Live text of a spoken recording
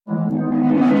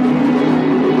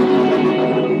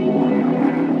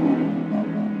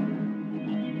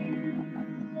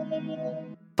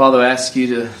Father, I ask you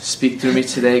to speak through me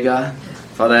today, God.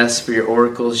 Father, I ask for your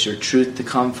oracles, your truth to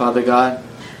come, Father God.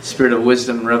 Spirit of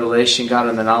wisdom and revelation, God,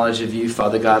 and the knowledge of you,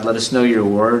 Father God. Let us know your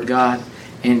word, God,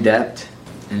 in depth.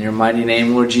 In your mighty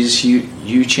name, Lord Jesus,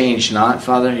 you change not,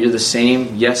 Father. You're the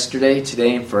same yesterday,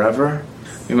 today, and forever.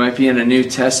 We might be in a New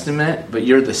Testament, but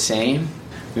you're the same.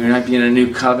 We might be in a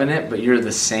new covenant, but you're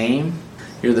the same.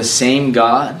 You're the same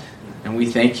God. And we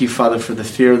thank you, Father, for the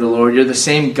fear of the Lord. You're the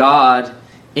same God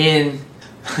in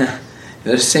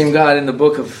the same God in the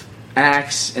book of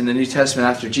Acts in the New Testament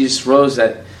after Jesus rose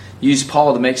that used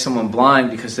Paul to make someone blind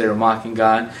because they were mocking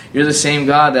God. You're the same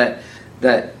God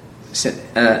that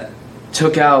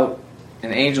took out,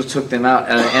 an angel took them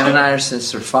out, Ananias and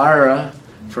Sapphira,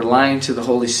 for lying to the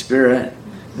Holy Spirit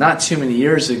not too many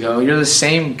years ago. You're the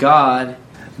same God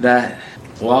that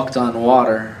walked on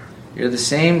water. You're the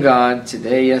same God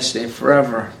today, yesterday,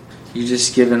 forever. You've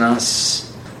just given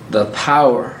us the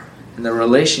power and the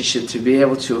relationship to be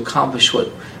able to accomplish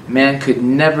what man could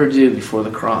never do before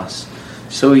the cross.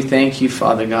 So we thank you,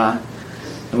 Father God,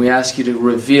 and we ask you to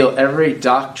reveal every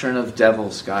doctrine of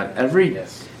devils, God.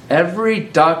 Every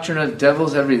doctrine of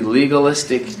devils, every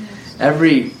legalistic,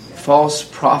 every false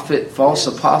prophet, false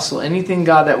apostle, anything,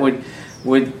 God, that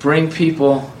would bring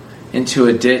people into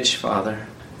a ditch, Father.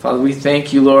 Father, we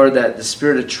thank you, Lord, that the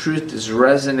Spirit of truth is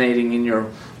resonating in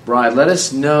your bride. Let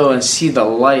us know and see the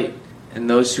light in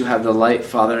those who have the light,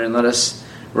 Father, and let us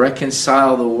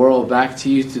reconcile the world back to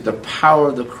you through the power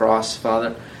of the cross,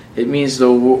 Father. It means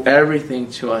everything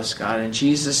to us, God. In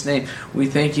Jesus' name, we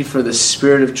thank you for the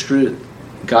Spirit of truth.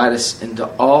 Guide us into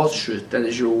all truth. That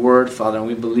is your word, Father, and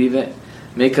we believe it.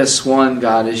 Make us one,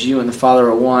 God, as you and the Father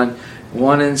are one.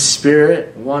 One in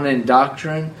spirit, one in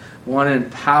doctrine, one in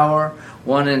power,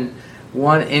 one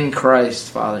in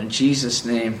Christ, Father. In Jesus'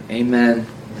 name, amen.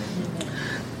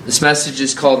 This message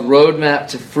is called Roadmap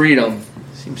to Freedom.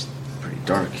 Seems pretty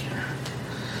dark here.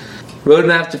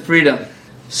 Roadmap to Freedom.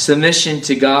 Submission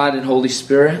to God and Holy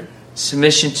Spirit.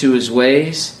 Submission to His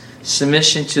ways.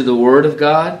 Submission to the Word of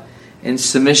God. And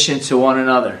submission to one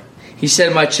another. He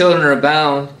said, my children are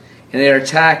bound and they are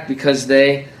attacked because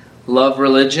they love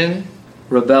religion,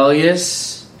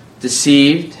 rebellious,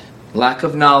 deceived, lack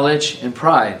of knowledge, and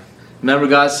pride. Remember,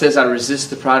 God says, I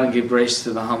resist the proud and give grace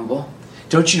to the humble.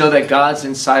 Don't you know that God's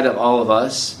inside of all of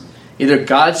us? Either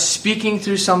God's speaking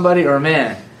through somebody or a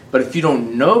man. But if you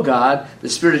don't know God, the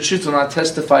Spirit of truth will not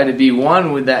testify to be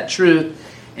one with that truth,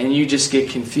 and you just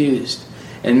get confused.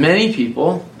 And many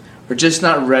people are just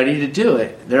not ready to do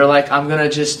it. They're like, I'm going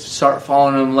to just start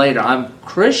following Him later. I'm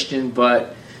Christian,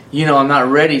 but, I'm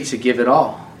not ready to give it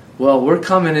all. Well, we're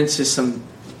coming into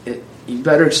you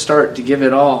better start to give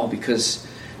it all, because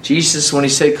Jesus, when He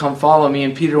said, come follow me,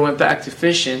 and Peter went back to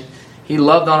fishing, He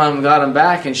loved on him, got him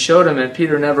back, and showed him, and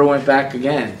Peter never went back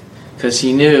again, because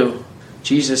he knew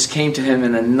Jesus came to him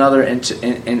in another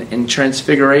in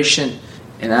transfiguration,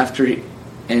 and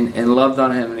and loved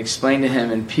on him and explained to him,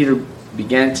 and Peter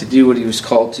began to do what he was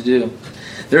called to do.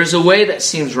 There's a way that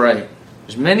seems right.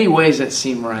 There's many ways that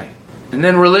seem right. And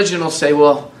then religion will say,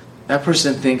 well, that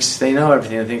person thinks they know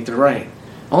everything. They think they're right.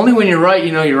 Only when you're right,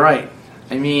 you know you're right.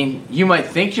 I mean, you might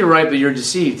think you're right, but you're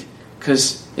deceived.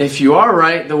 Because if you are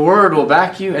right, the Word will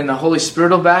back you, and the Holy Spirit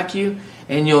will back you,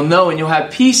 and you'll know, and you'll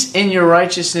have peace in your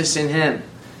righteousness in Him,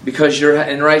 because you're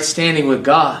in right standing with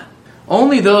God.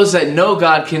 Only those that know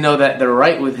God can know that they're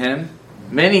right with Him.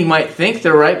 Many might think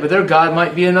they're right, but their God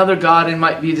might be another God and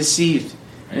might be deceived.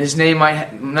 And his name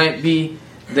might be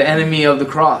the enemy of the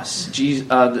cross,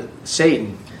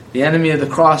 Satan. The enemy of the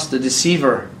cross, the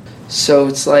deceiver. So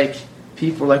it's like,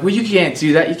 people are like, well, you can't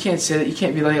do that. You can't say that. You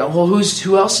can't be like, well,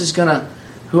 who else is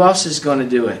gonna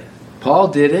do it? Paul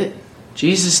did it.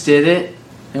 Jesus did it.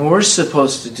 And we're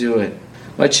supposed to do it.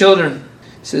 My children,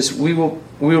 it says, we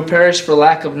will perish for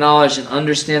lack of knowledge and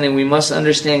understanding. We must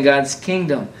understand God's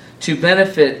kingdom to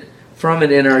benefit from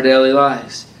it in our daily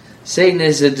lives. Satan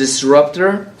is a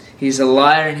disruptor. He's a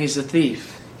liar and he's a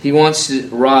thief. He wants to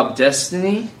rob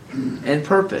destiny and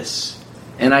purpose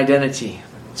and identity.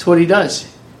 That's what he does.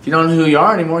 If you don't know who you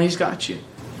are anymore, he's got you.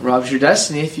 He robs your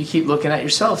destiny if you keep looking at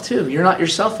yourself too. You're not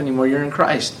yourself anymore. You're in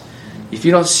Christ. If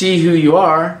you don't see who you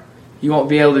are, you won't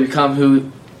be able to become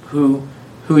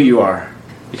who you are,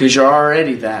 because you're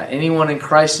already that. Anyone in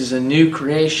Christ is a new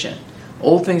creation.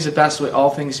 Old things have passed away,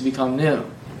 all things have become new.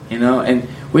 And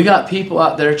we got people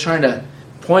out there trying to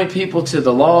point people to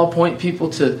the law, point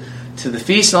people to the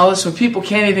feast and all this, when people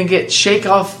can't even shake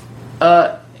off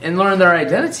and learn their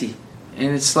identity.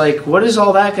 And it's like, what is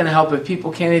all that going to help if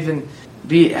people can't even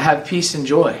have peace and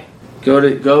joy? Go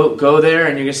there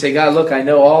and you're going to say, God, look, I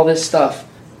know all this stuff.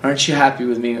 Aren't you happy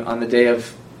with me on the day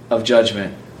of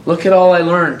judgment? Look at all I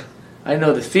learned. I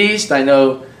know the feast. I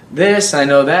know this. I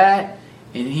know that.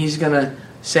 And He's going to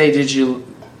say, do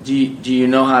you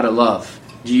know how to love?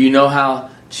 Do you know how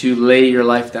to lay your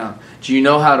life down? Do you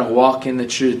know how to walk in the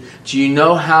truth? Do you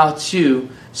know how to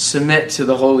submit to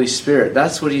the Holy Spirit?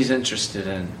 That's what He's interested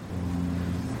in.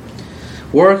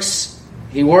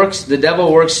 The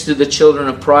devil works through the children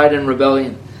of pride and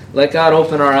rebellion. Let God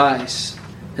open our eyes.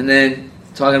 And then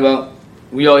talking about,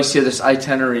 we always hear this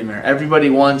itinerary. Everybody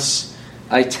wants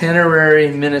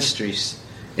itinerary ministries.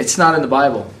 It's not in the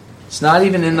Bible. It's not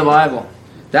even in the Bible.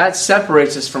 That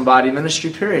separates us from body ministry,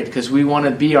 period, because we want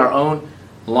to be our own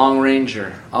Long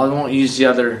Ranger. I won't use the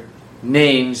other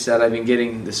names that I've been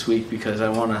getting this week because I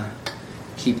want to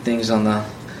keep things on the...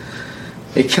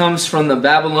 It comes from the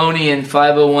Babylonian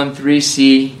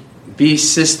 5013 CB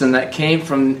system that came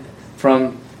from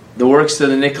the works of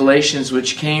the Nicolaitans,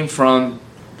 which came from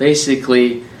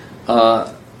basically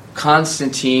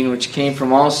Constantine, which came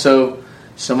from also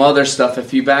some other stuff.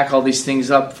 If you back all these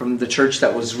things up from the church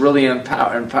that was really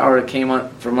empowered, came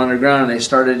from underground, and they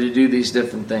started to do these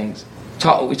different things.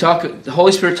 The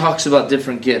Holy Spirit talks about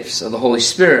different gifts of the Holy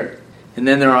Spirit, and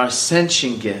then there are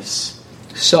ascension gifts.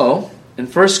 So, in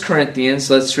 1 Corinthians,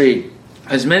 let's read.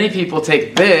 As many people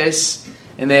take this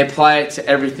and they apply it to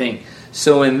everything.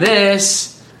 So in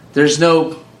this, there's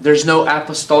no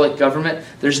apostolic government.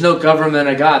 There's no government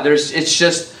of God. It's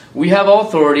just we have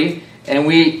authority and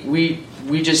we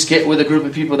just get with a group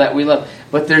of people that we love.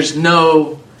 But there's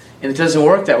no, and it doesn't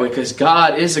work that way because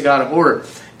God is a God of order.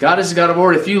 God is a God of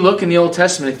order. If you look in the Old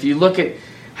Testament, if you look at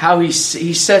how He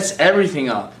sets everything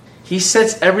up. He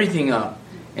sets everything up.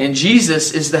 And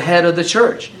Jesus is the head of the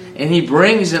church. And He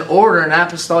brings an order, an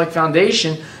apostolic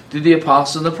foundation through the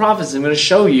apostles and the prophets. I'm going to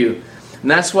show you. And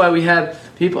that's why we have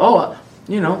people,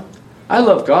 I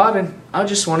love God and I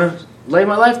just want to lay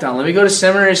my life down. Let me go to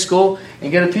seminary school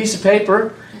and get a piece of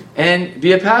paper and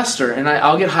be a pastor. And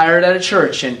I'll get hired at a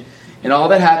church. And all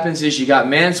that happens is you got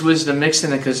man's wisdom mixed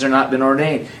in it because they're not been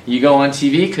ordained. You go on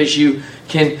TV because you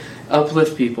can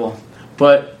uplift people.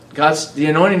 But the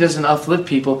anointing doesn't uplift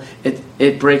people.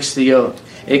 It breaks the yoke.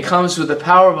 It comes with the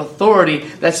power of authority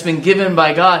that's been given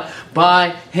by God, by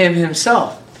Him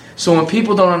Himself. So when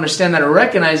people don't understand that or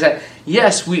recognize that,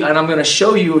 yes, and I'm going to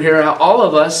show you here how all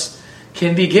of us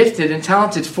can be gifted and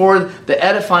talented for the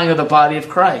edifying of the body of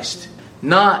Christ.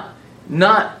 Not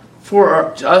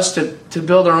for us to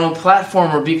build our own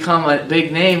platform or become a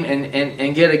big name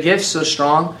and get a gift so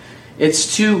strong.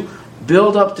 It's to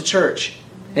build up the church.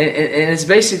 And it's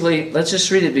basically, let's just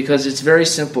read it because it's very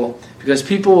simple. Because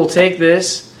people will take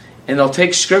this and they'll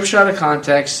take Scripture out of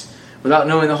context without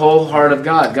knowing the whole heart of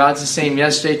God. God's the same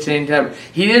yesterday, today, and forever.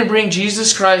 He didn't bring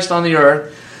Jesus Christ on the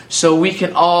earth so we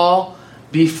can all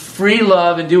be free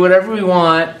love and do whatever we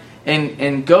want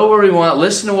and go where we want,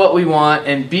 listen to what we want,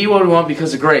 and be what we want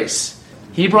because of grace.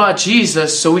 He brought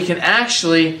Jesus so we can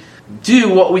actually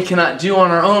do what we cannot do on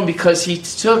our own because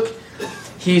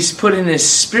He's put in His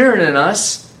Spirit in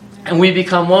us and we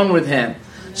become one with Him.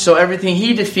 So everything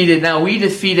He defeated, now we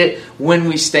defeat it when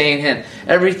we stay in Him.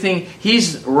 Everything,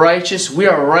 He's righteous, we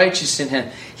are righteous in Him.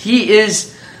 He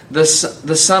is the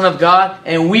Son of God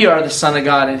and we are the Son of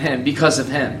God in Him because of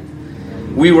Him.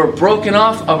 We were broken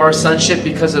off of our sonship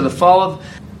because of the fall of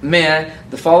man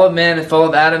and fall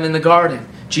of Adam in the garden.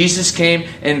 Jesus came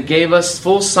and gave us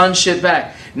full sonship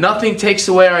back. Nothing takes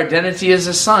away our identity as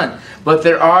a son. But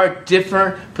there are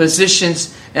different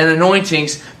positions and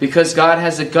anointings because God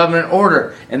has a government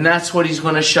order. And that's what He's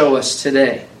going to show us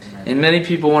today. And many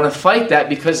people want to fight that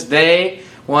because they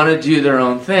want to do their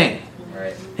own thing.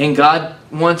 Right. And God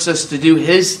wants us to do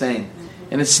His thing.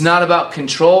 And it's not about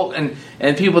control.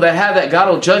 And people that have that, God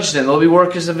will judge them. They'll be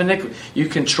workers of iniquity. You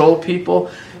control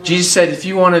people. Jesus said, if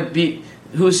you want to be,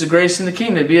 who's the greatest in the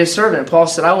kingdom? Be a servant. And Paul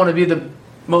said, I want to be the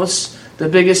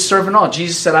biggest servant of all.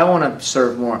 Jesus said, I want to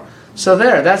serve more. So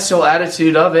that's the whole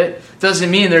attitude of it. Doesn't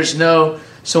mean there's no...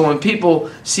 So when people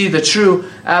see the true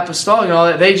apostolic and all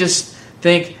that, they just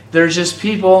think they're just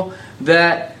people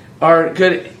that are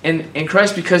good in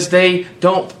Christ because they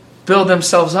don't build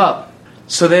themselves up.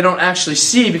 So they don't actually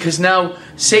see, because now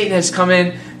Satan has come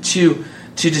in to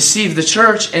deceive the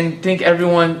church and think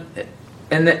everyone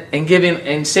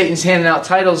and Satan's handing out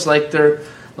titles like they're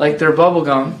bubble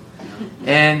gum.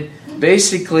 And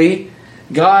basically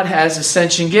God has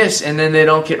ascension gifts and then they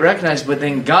don't get recognized. But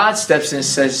then God steps in and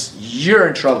says, you're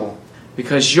in trouble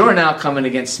because you're now coming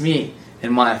against me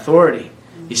and my authority.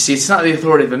 You see, it's not the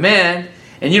authority of a man,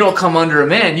 and you don't come under a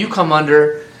man, you come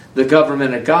under the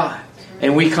government of God.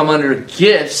 And we come under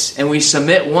gifts and we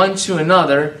submit one to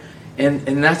another,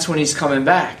 and that's when He's coming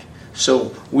back.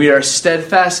 So we are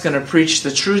steadfast going to preach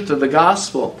the truth of the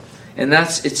gospel. And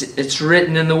it's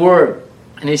written in the Word.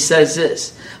 And he says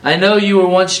this, I know you were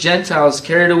once Gentiles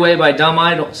carried away by dumb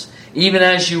idols, even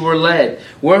as you were led.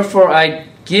 Wherefore I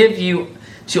give you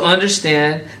to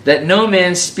understand that no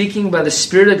man speaking by the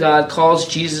Spirit of God calls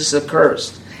Jesus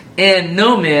accursed. And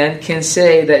no man can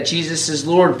say that Jesus is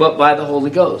Lord but by the Holy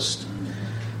Ghost.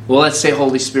 Well, let's say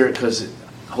Holy Spirit because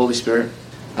Holy Spirit.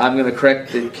 I'm going to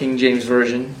correct the King James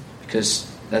Version because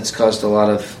that's caused a lot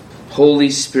of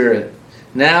Holy Spirit.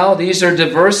 Now, these are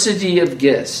diversity of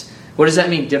gifts. What does that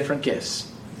mean? Different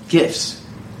gifts. Gifts.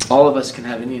 All of us can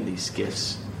have any of these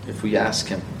gifts if we ask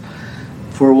Him.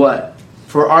 For what?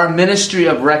 For our ministry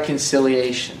of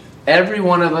reconciliation. Every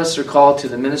one of us are called to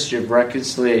the ministry of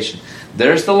reconciliation.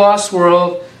 There's the lost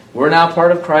world. We're now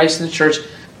part of Christ in the church.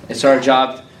 It's our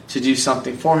job to do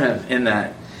something for Him in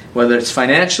that. Whether it's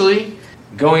financially,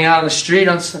 going out on the street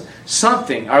on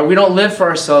something. We don't live for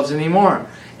ourselves anymore.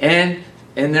 And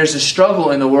there's a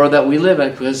struggle in the world that we live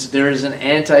in because there is an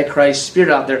antichrist spirit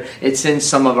out there. It's in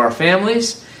some of our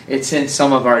families. It's in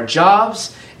some of our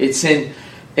jobs. It's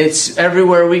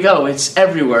everywhere we go. It's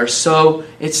everywhere. So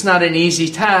it's not an easy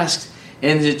task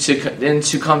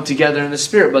to come together in the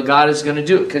Spirit. But God is going to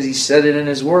do it because He said it in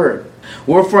His Word.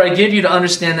 Wherefore I give you to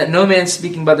understand that no man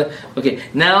speaking by the... Okay,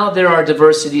 now there are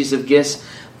diversities of gifts,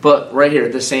 but right here,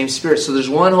 the same Spirit. So there's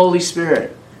one Holy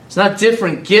Spirit. It's not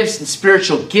different gifts and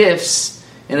spiritual gifts,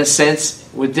 in a sense,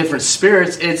 with different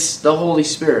spirits. It's the Holy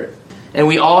Spirit. And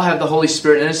we all have the Holy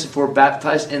Spirit in us if we're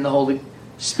baptized in the Holy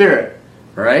Spirit.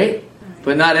 Right?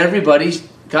 But not everybody.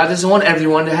 God doesn't want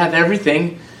everyone to have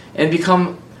everything and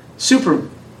become super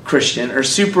Christian or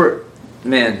super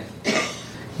man.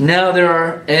 Now there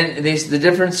are, and the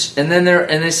difference, and then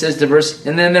it says diverse,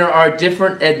 and then there are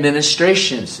different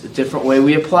administrations, a different way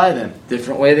we apply them,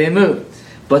 different way they move,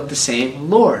 but the same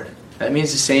Lord. That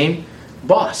means the same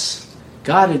boss.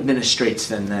 God administrates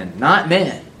them then, not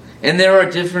man. And there are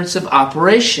difference of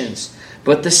operations,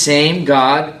 but the same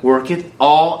God worketh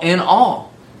all in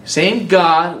all. Same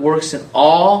God works in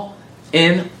all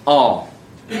in all.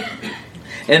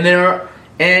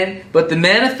 But the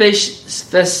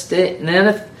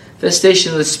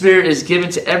manifestation of the Spirit is given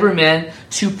to every man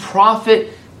to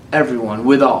profit everyone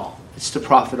withal. It's to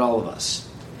profit all of us.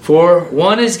 For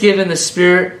one is given the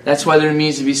Spirit, that's why there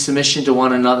needs to be submission to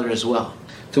one another as well.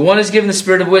 To one is given the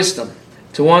Spirit of wisdom,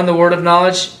 to one the word of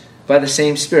knowledge by the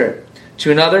same Spirit,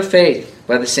 to another faith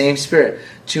by the same Spirit,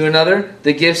 to another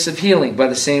the gifts of healing by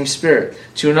the same Spirit,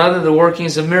 to another the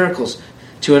workings of miracles,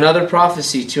 to another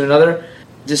prophecy, to another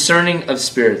discerning of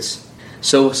spirits.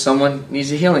 So someone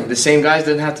needs a healing. The same guy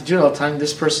doesn't have to do it all the time.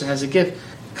 This person has a gift.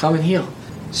 Come and heal.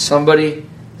 Somebody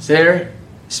is there,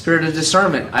 spirit of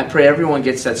discernment. I pray everyone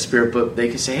gets that spirit, but they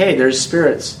can say, hey, there's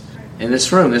spirits in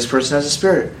this room. This person has a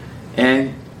spirit.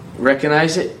 And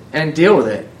recognize it and deal with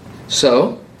it.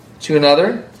 So, to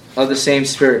another of the same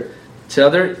Spirit, to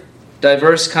other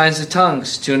diverse kinds of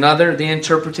tongues, to another the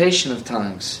interpretation of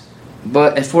tongues.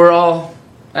 But if we're all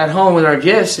at home with our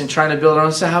gifts and trying to build our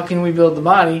own stuff, how can we build the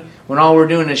body when all we're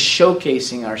doing is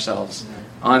showcasing ourselves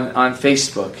on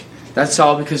Facebook? That's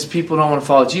all because people don't want to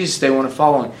follow Jesus, they want to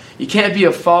follow Him. You can't be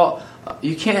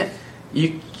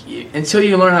until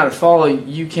you learn how to follow,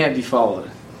 you can't be followed.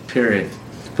 Period.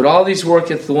 But all these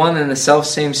worketh the one and the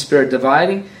selfsame Spirit,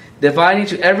 dividing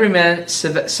to every man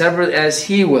severally as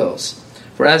He wills.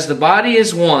 For as the body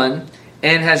is one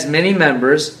and has many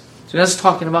members, so that's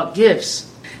talking about gifts,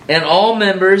 and all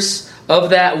members of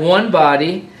that one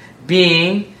body,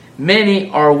 being many,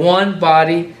 are one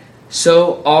body,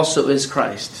 so also is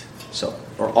Christ. So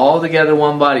we're all together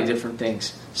one body, different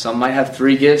things. Some might have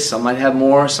 3 gifts, some might have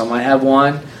more, some might have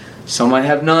 1, some might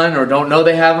have none, or don't know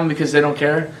they have them because they don't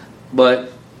care.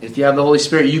 But if you have the Holy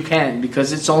Spirit, you can,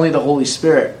 because it's only the Holy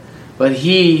Spirit. But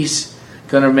He's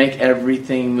going to make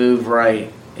everything move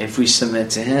right if we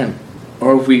submit to Him.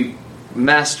 Or if we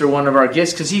master one of our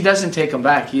gifts, because He doesn't take them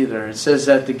back either. It says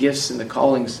that the gifts and the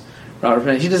callings, God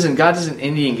doesn't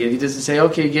Indian give. He doesn't say,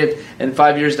 okay, give, and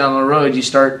 5 years down the road you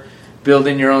start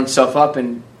building your own self up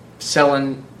and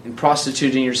selling and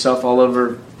prostituting yourself all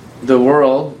over the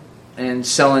world and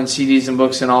selling CDs and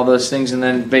books and all those things, and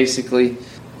then basically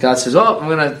God says, oh, I'm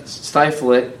going to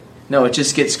stifle it. No, it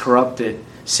just gets corrupted.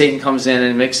 Satan comes in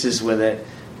and mixes with it,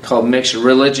 called mixture.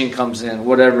 Religion comes in,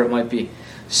 whatever it might be.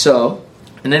 So,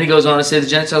 and then he goes on to say the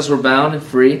Gentiles were bound and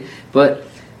free, but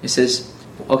it says,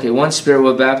 okay, one Spirit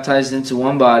will baptize into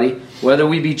one body, whether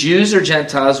we be Jews or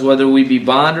Gentiles, whether we be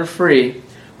bond or free,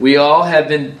 we all have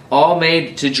been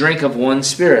made to drink of one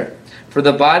Spirit. For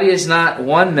the body is not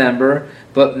one member,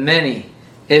 but many.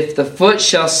 if the foot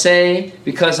shall say,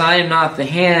 because I am not the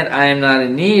hand, I am not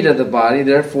in need of the body,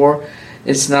 therefore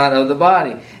it's not of the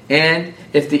body. And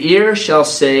if the ear shall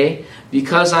say,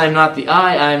 because I am not the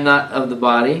eye, I am not of the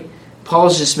body.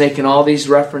 Paul's just making all these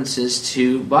references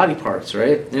to body parts,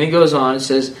 right? And he goes on and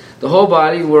says, the whole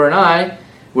body, we're an eye,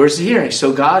 where's the hearing?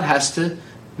 So God has to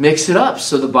mix it up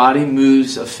so the body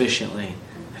moves efficiently.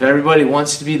 If everybody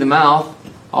wants to be the mouth,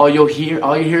 all you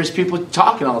hear is people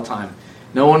talking all the time.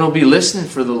 No one will be listening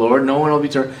for the Lord. No one will be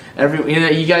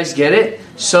you guys get it?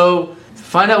 So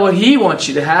find out what He wants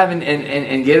you to have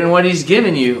and get in what He's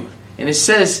given you. And it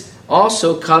says,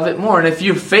 also covet more. And if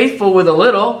you're faithful with a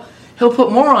little, He'll put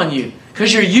more on you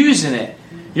because you're using it.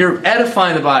 You're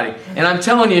edifying the body. And I'm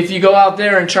telling you, if you go out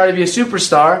there and try to be a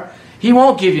superstar, He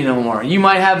won't give you no more. You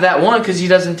might have that one because He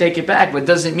doesn't take it back. But it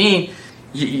doesn't mean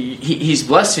He's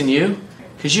blessing you,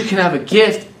 because you can have a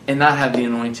gift and not have the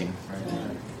anointing.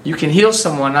 You can heal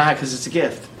someone not because it's a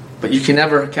gift. But you can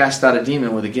never cast out a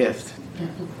demon with a gift.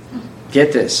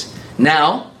 Get this.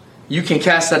 Now, you can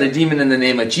cast out a demon in the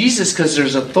name of Jesus because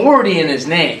there's authority in His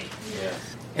name.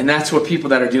 And that's what people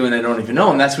that are doing that don't even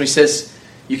know Him. That's when He says,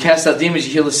 you cast out demons,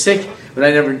 you heal the sick, but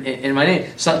I never, in my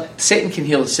name. So Satan can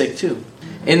heal the sick too.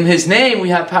 In His name we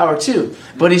have power too.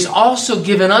 But He's also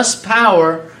given us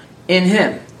power in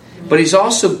Him. But He's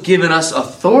also given us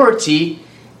authority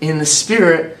in the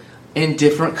Spirit in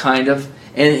different kind of,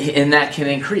 and that can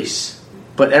increase.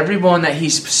 But everyone that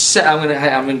He's set, I'm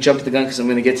going to jump the gun because I'm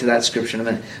going to get to that scripture in a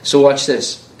minute. So watch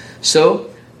this.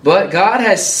 So, but God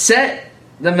has set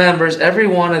the members, every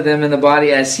one of them in the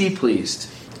body as He pleased.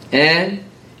 And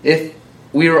if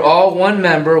we were all one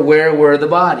member, where were the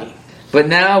body? But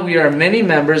now we are many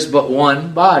members, but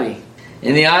one body.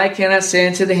 And the eye cannot say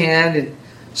unto the hand. And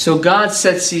so God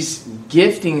sets these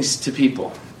giftings to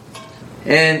people.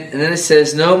 And then it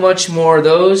says, no much more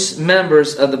those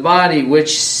members of the body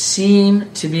which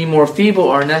seem to be more feeble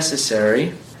are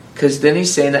necessary. Because then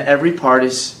He's saying that every part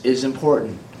is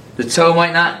important. The toe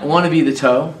might not want to be the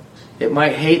toe. It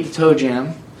might hate the toe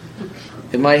jam.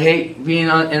 It might hate being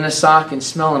in a sock and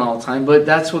smelling all the time. But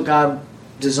that's what God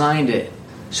designed it.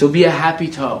 So be a happy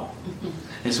toe,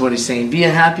 is what He's saying. Be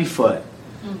a happy foot.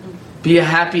 Be a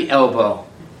happy elbow.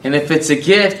 And if it's a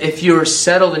gift, if you're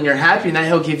settled and you're happy, then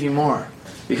He'll give you more.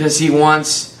 Because He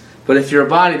wants, but if you're a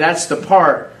body, that's the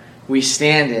part we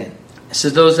stand in. It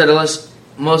says, those that are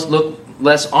most look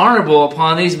less honorable,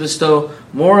 upon these bestow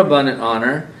more abundant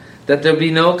honor, that there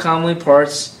be no comely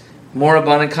parts, more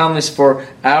abundant comeliness. For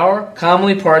our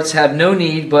comely parts have no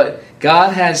need, but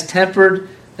God has tempered,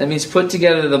 that means put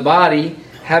together the body,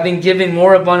 having given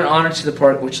more abundant honor to the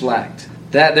part which lacked.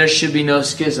 That there should be no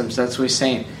schisms. That's what He's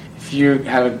saying. If you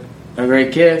have a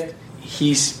great gift,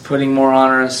 He's putting more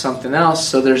honor on something else,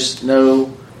 so there's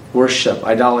no worship,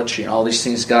 idolatry, all these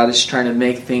things. God is trying to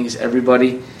make things,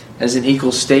 everybody as an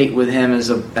equal state with Him as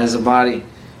a body.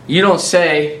 You don't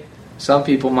say, some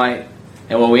people might,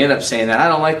 and well, we end up saying that, I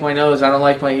don't like my nose, I don't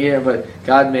like my ear, but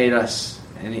God made us,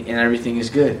 and everything is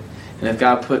good. And if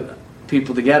God put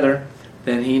people together,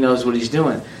 then He knows what He's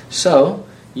doing. So,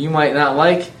 you might not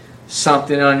like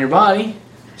something on your body,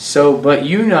 but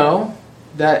you know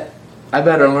that I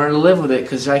better learn to live with it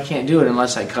because I can't do it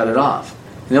unless I cut it off.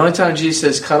 And the only time Jesus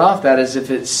says cut off that is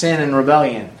if it's sin and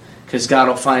rebellion, because God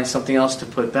will find something else to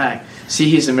put back. See,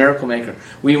 He's a miracle maker.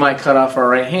 We might cut off our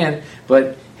right hand,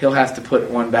 but He'll have to put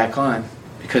one back on,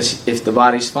 because if the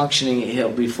body's functioning, He'll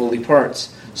be fully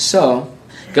parts. So,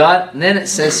 God, and then it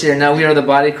says here, now we are the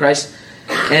body of Christ,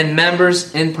 and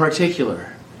members in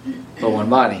particular, but one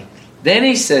body. Then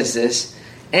He says this,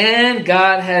 and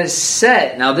God has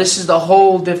set, now this is the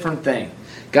whole different thing.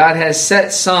 God has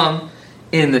set some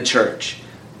in the church.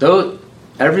 Though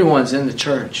everyone's in the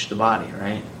church, the body,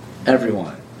 right?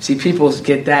 Everyone. See, people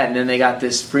get that, and then they got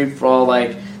this free-for-all,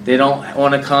 like they don't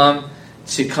want to come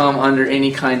under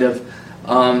any kind of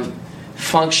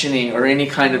functioning or any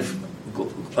kind of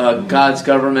God's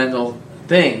governmental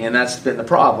thing, and that's been the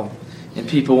problem. And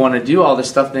people want to do all this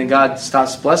stuff, and then God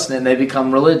stops blessing it, and they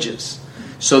become religious.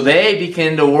 So they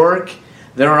begin to work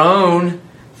their own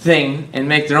thing and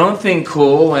make their own thing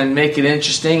cool and make it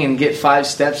interesting and get 5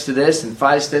 steps to this and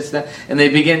 5 steps to that. And they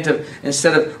begin to,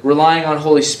 instead of relying on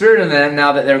Holy Spirit in them,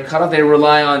 now that they're cut off, they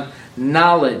rely on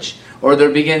knowledge. Or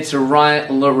they begin to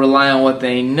rely on what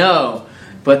they know,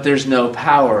 but there's no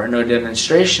power, no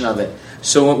demonstration of it.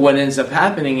 So what ends up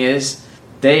happening is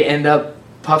they end up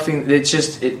puffing.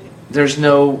 There's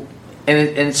no, and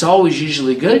it's always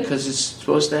usually good because it's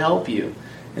supposed to help you.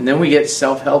 And then we get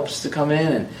self-helps to come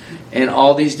in and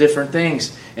all these different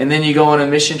things. And then you go on a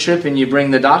mission trip and you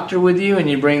bring the doctor with you and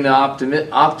you bring the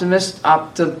optometrist,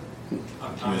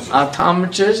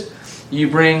 you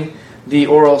bring the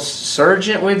oral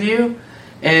surgeon with you,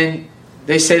 and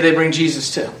they say they bring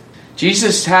Jesus too.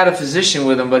 Jesus had a physician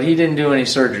with him, but he didn't do any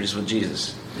surgeries with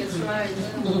Jesus. That's right.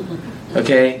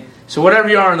 Okay? So whatever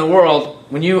you are in the world,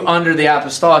 when you under the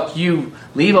apostolic, you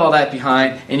leave all that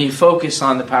behind and you focus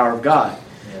on the power of God.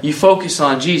 You focus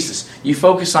on Jesus. You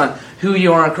focus on who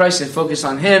you are in Christ and focus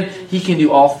on Him. He can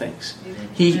do all things.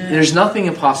 There's nothing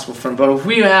impossible for Him. But if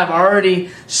we have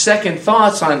already second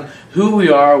thoughts on who we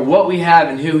are, what we have,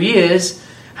 and who He is,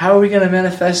 how are we going to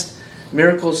manifest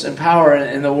miracles and power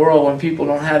in the world when people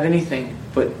don't have anything?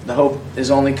 But the hope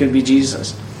is only could be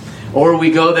Jesus. Or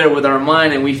we go there with our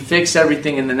mind and we fix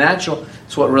everything in the natural.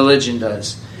 It's what religion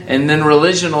does. And then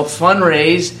religion will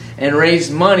fundraise and raise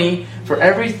money for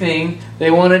everything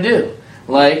they want to do.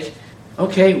 Like,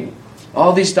 okay,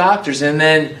 all these doctors, and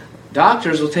then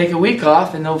doctors will take a week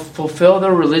off and they'll fulfill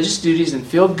their religious duties and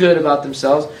feel good about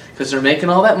themselves because they're making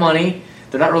all that money.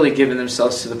 They're not really giving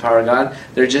themselves to the power of God.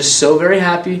 They're just so very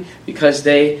happy because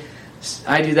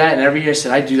I do that, and every year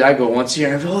I go once a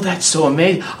year, and I go, oh, that's so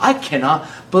amazing. I cannot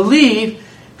believe,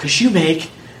 because you make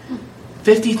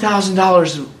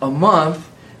 $50,000 a month,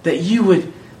 that you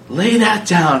would lay that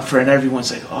down for, and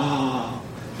everyone's like, oh,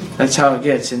 that's how it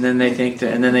gets. And then they think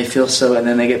that, and then they feel so, and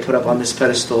then they get put up on this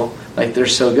pedestal like they're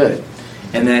so good.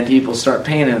 And then people start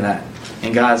paying them that.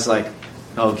 And God's like,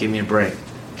 oh, give me a break.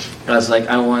 God's like,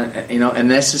 I want, and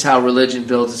this is how religion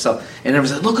builds itself. And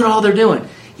everyone's like, look at all they're doing.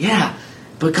 Yeah,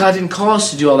 but God didn't call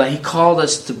us to do all that. He called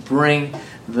us to bring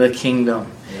the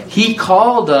kingdom. He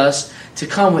called us to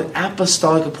come with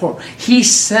apostolic authority. He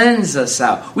sends us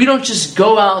out. We don't just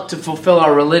go out to fulfill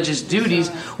our religious duties.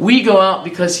 We go out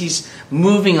because He's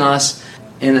moving us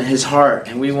in His heart,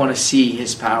 and we want to see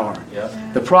His power.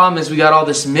 The problem is we got all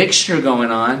this mixture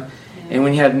going on, and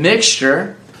when you have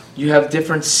mixture, you have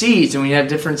different seeds, and when you have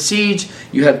different seeds,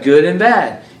 you have good and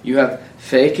bad. You have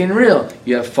fake and real.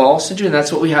 You have false and true. And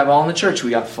that's what we have all in the church.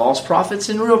 We got false prophets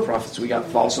and real prophets. We got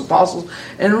false apostles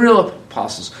and real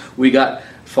apostles. We got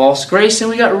false grace and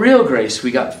we got real grace.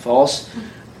 We got false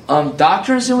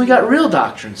doctrines and we got real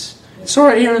doctrines. It's all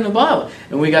right here in the Bible.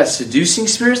 And we got seducing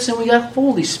spirits and we got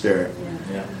Holy Spirit.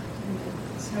 Yeah.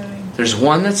 There's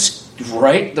one that's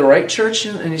right, the right church,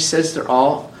 and he says they're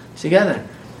all together.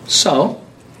 So,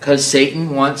 because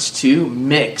Satan wants to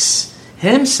mix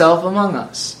himself among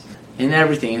us in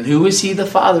everything. And who is he the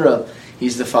father of?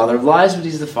 He's the father of lies, but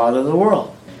he's the father of the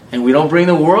world. And we don't bring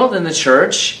the world in the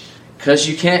church because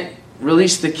you can't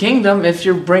release the kingdom if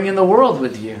you're bringing the world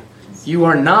with you. You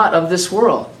are not of this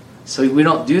world. So we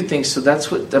don't do things. So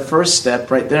that's what the first step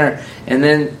right there. And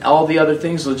then all the other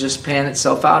things will just pan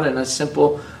itself out in a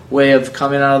simple way of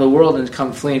coming out of the world and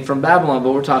come fleeing from Babylon.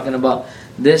 But we're talking about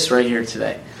this right here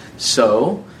today.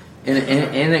 So, in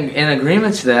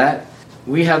agreement to that,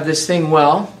 we have this thing,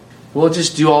 well, we'll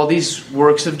just do all these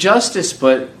works of justice,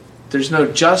 but there's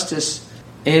no justice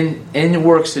in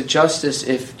works of justice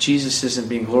if Jesus isn't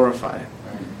being glorified.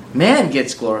 Man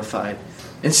gets glorified.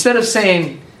 Instead of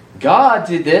saying, God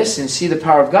did this and see the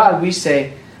power of God, we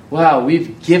say, wow,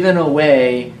 we've given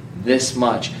away this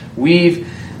much. We've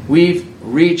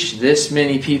reached this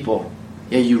many people.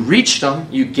 Yeah, you reached them,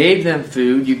 you gave them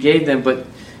food, you gave them, but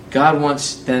God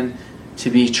wants them to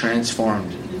be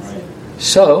transformed.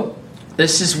 So,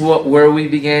 this is where we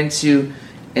began to,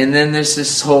 and then there's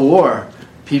this whole war.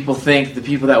 People think the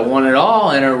people that want it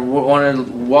all and want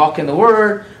to walk in the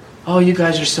Word, oh, you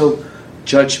guys are so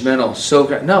judgmental, so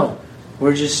great. No,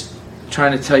 we're just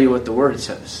trying to tell you what the Word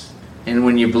says. And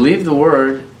when you believe the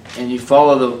Word and you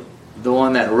follow the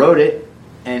one that wrote it,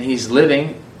 and He's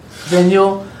living, then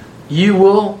you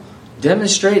will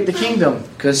demonstrate the kingdom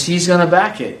because He's going to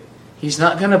back it. He's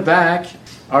not going to back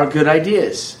our good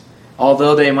ideas.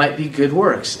 Although they might be good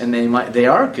works, and they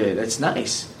are good, that's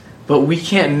nice. But we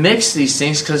can't mix these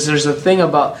things because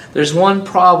there's one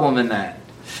problem in that,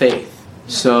 faith.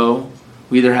 So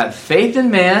we either have faith in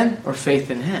man or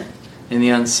faith in Him, in the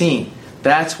unseen.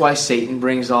 That's why Satan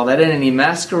brings all that in, and he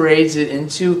masquerades it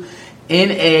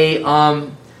in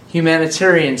a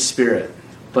humanitarian spirit.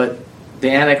 But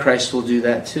the Antichrist will do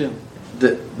that too.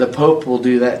 The Pope will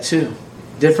do that too.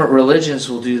 Different religions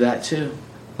will do that too.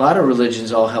 A lot of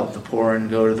religions all help the poor and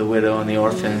go to the widow and the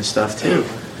orphan and stuff too,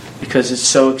 because it's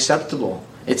so acceptable.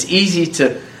 It's easy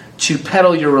to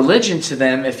peddle your religion to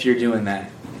them if you're doing that.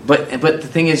 But the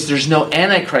thing is, there's no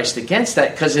Antichrist against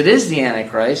that because it is the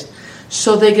Antichrist,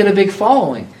 so they get a big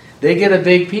following. They get a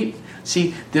big people.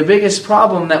 See, the biggest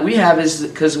problem that we have is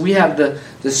because we have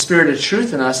the spirit of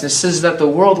truth in us, and it says that the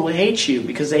world will hate you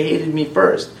because they hated me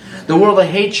first. The world will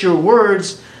hate your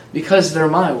words because they're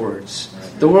my words.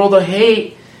 The world will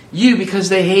hate you because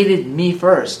they hated me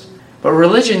first. But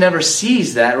religion never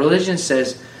sees that. Religion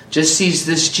just sees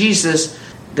this Jesus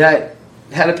that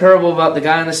had a parable about the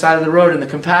guy on the side of the road and the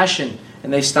compassion,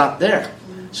 and they stop there.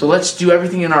 So let's do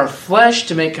everything in our flesh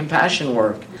to make compassion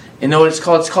work. And know what it's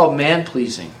called? It's called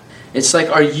man-pleasing. It's like,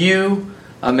 are you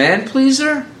a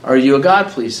man-pleaser or are you a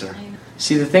God-pleaser?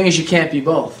 See, the thing is, you can't be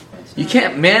both. You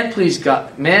can't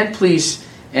man-please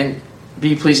and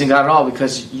be pleasing God at all,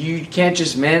 because you can't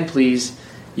just man-please,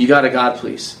 you got to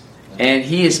God-please. And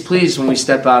He is pleased when we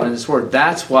step out in His Word.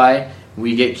 That's why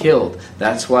we get killed.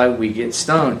 That's why we get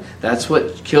stoned. That's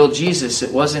what killed Jesus.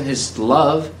 It wasn't His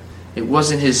love. It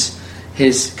wasn't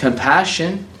His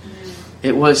compassion.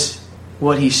 It was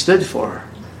what He stood for.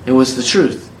 It was the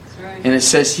truth. Right. And it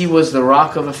says He was the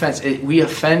rock of offense. We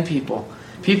offend people.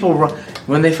 People,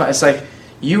 when they find, it's like,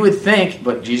 you would think,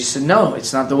 but Jesus said, no,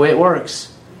 it's not the way it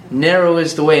works. Narrow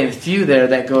is the way, and few there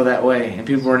that go that way. And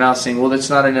people are now saying, well, it's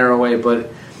not a narrow way,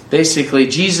 but basically,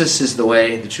 Jesus is the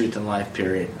way, the truth, and life,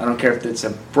 period. I don't care if it's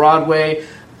a broad way,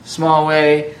 small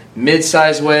way,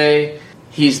 mid-sized way.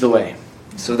 He's the way.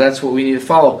 So that's what we need to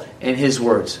follow in His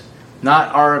words.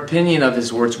 Not our opinion of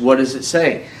His words. What does it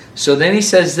say? So then He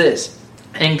says this,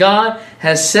 and God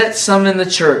has set some in the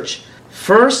church.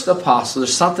 First, apostles.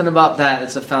 There's something about that.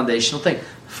 It's a foundational thing.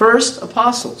 First,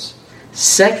 apostles.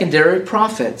 Secondary,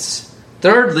 prophets.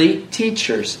 Thirdly,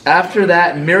 teachers. After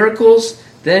that, miracles.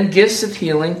 Then gifts of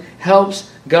healing,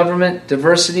 helps, government,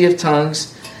 diversity of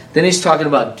tongues. Then he's talking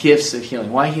about gifts of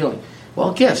healing. Why healing?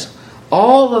 Well, gifts.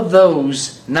 All of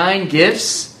those 9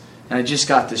 gifts, and I just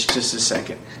got this just a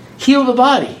second, heal the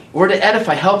body. Or to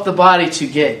edify, help the body to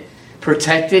get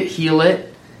protected, heal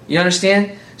it. You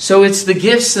understand? So it's the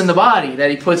gifts in the body that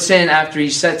He puts in after He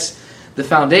sets the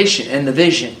foundation and the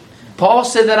vision. Paul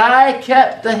said that I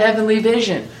kept the heavenly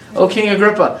vision. Oh, King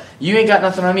Agrippa, you ain't got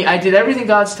nothing on me. I did everything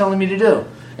God's telling me to do.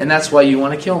 And that's why you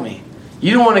want to kill me.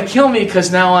 You don't want to kill me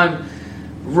because now I'm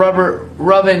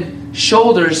rubbing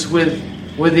shoulders with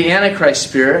the Antichrist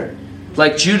spirit,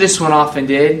 like Judas went off and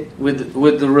did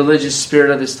with the religious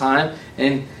spirit of his time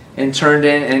and turned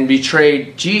in and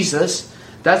betrayed Jesus.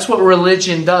 That's what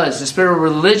religion does. The spirit of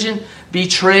religion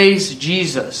betrays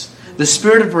Jesus. The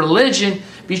spirit of religion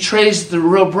betrays the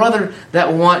real brother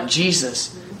that want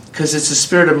Jesus. Because it's a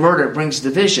spirit of murder. It brings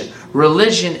division.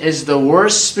 Religion is the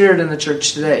worst spirit in the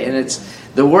church today. And it's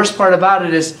the worst part about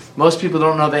it is most people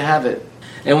don't know they have it.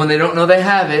 And when they don't know they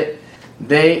have it,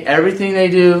 everything they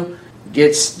do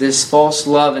gets this false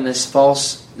love and this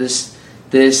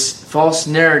false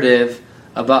narrative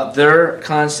about their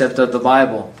concept of the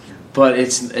Bible. But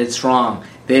it's wrong.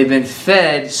 They've been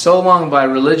fed so long by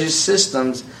religious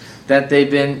systems that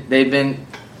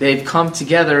they've come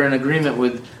together in agreement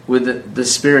with the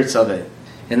spirits of it.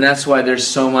 And that's why there's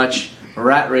so much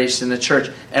rat race in the church.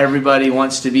 Everybody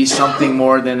wants to be something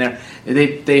more than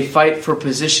they fight for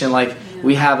position like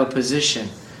we have a position.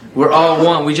 We're all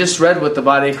one. We just read what the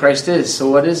body of Christ is. So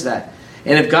what is that?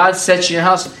 And if God sets you in a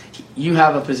house, you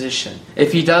have a position.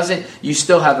 If He doesn't, you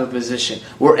still have a position.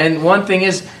 And one thing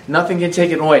is, nothing can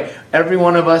take it away. Every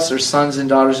one of us are sons and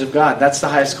daughters of God. That's the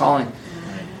highest calling.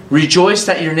 Rejoice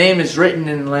that your name is written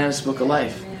in the Lamb's Book of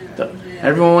Life.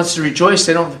 Everyone wants to rejoice.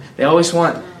 They always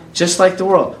want, just like the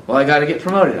world. Well, I got to get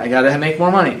promoted. I got to make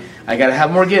more money. I got to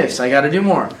have more gifts. I got to do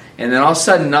more. And then all of a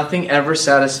sudden, nothing ever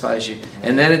satisfies you.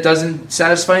 And then it doesn't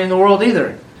satisfy you in the world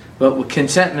either. But with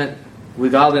contentment,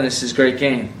 with godliness is great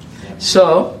gain.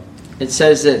 So it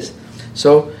says this.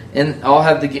 And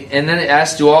then it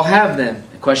asks, do all have them?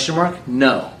 Question mark?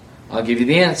 No. I'll give you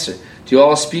the answer. Do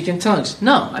all speak in tongues?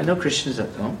 No. I know Christians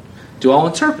that don't. Do all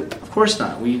interpret? Of course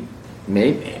not.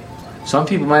 Maybe. Some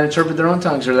people might interpret their own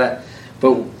tongues or that.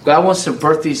 But God wants to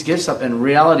birth these gifts up in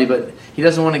reality, but He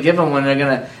doesn't want to give them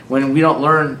when we don't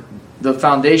learn the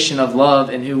foundation of love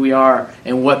and who we are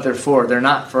and what they're for. They're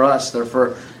not for us. They're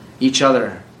for each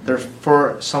other. They're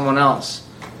for someone else.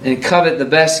 And covet the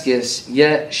best gifts,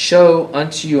 yet show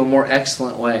unto you a more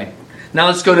excellent way. Now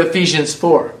let's go to Ephesians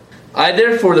 4. I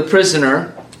therefore, the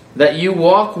prisoner, that you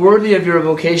walk worthy of your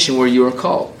vocation where you are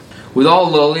called, with all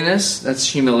lowliness, that's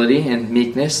humility, and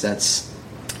meekness,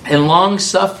 and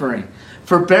long-suffering,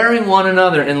 forbearing one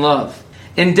another in love,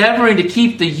 endeavoring to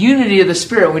keep the unity of the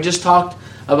Spirit. We just talked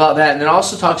about that. And it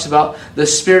also talks about the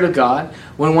Spirit of God.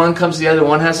 When one comes to the other,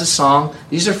 one has a song.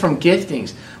 These are from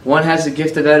giftings. One has a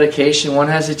gift of education. One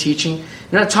has a teaching.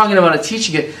 You're not talking about a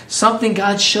teaching gift. Something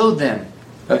God showed them.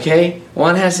 Okay?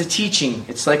 One has a teaching.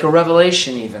 It's like a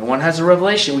revelation even. One has a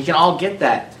revelation. We can all get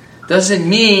that. Doesn't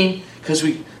mean, because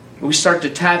we start to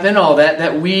tap in all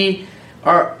that we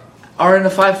are in the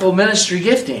fivefold ministry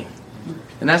gifting.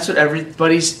 And that's what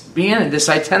everybody's being in. This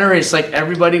itinerary, it's like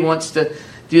everybody wants to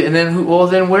do. And then,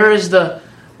 then where is the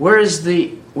where's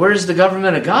the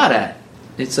government of God at?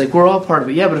 It's like we're all part of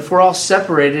it. Yeah, but if we're all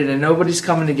separated and nobody's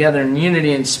coming together in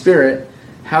unity and spirit,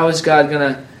 how is God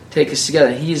going to take us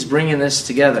together? He is bringing this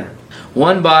together.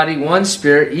 One body, one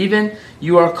spirit, even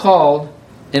you are called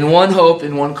in one hope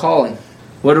and one calling.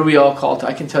 What are we all called to?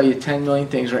 I can tell you 10 million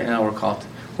things right now we're called to.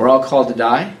 We're all called to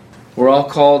die. We're all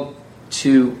called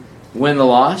to win the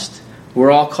lost.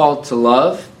 We're all called to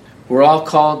love. We're all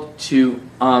called to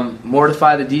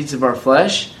mortify the deeds of our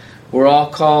flesh. We're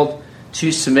all called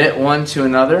to submit one to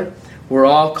another. We're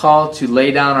all called to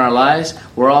lay down our lives.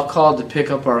 We're all called to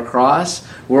pick up our cross.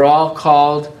 We're all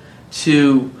called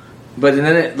to, but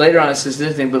then later on it says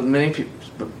this thing, but many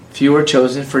people, few are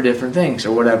chosen for different things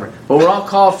or whatever. But we're all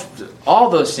called for all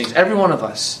those things, every one of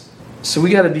us. So we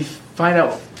got to find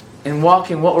out and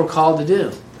walk in what we're called to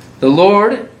do. The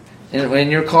Lord,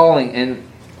 and your calling, and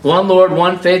one Lord,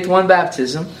 one faith, one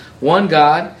baptism, one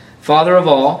God, Father of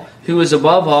all, who is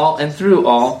above all and through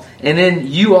all, and in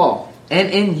you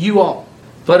all.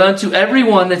 But unto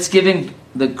everyone that's giving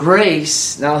the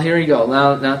grace, now here you go,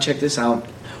 now check this out.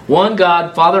 One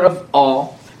God, Father of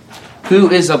all, who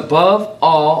is above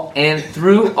all and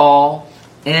through all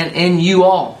and in you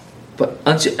all. But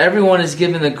unto everyone is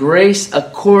given the grace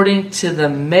according to the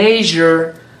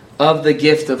measure of the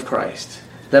gift of Christ.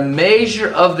 The measure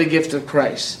of the gift of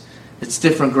Christ. It's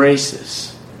different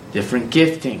graces, different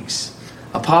giftings.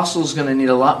 Apostle's going to need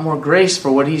a lot more grace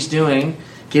for what he's doing,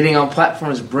 getting on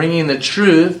platforms, bringing the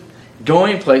truth,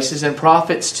 going places, and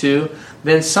prophets too,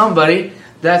 than somebody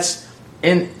that's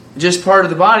in just part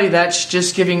of the body that's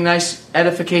just giving nice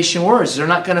edification words. They're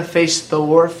not going to face the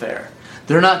warfare.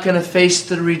 They're not going to face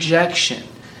the rejection.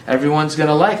 Everyone's going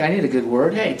to I need a good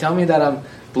word. Hey, tell me that I'm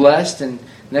blessed and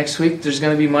next week there's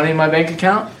going to be money in my bank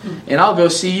account and I'll go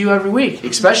see you every week,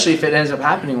 especially if it ends up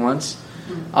happening once.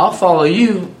 I'll follow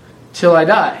you till I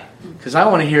die because I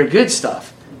want to hear good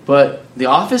stuff. But the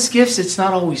office gifts, it's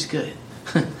not always good.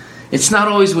 It's not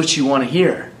always what you want to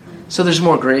hear. So there's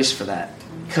more grace for that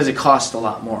because it costs a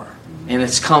lot more. And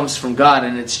it comes from God,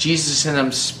 and it's Jesus and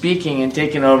Him speaking and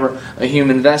taking over a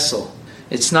human vessel.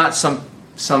 It's not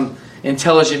some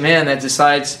intelligent man that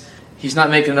decides he's not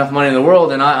making enough money in the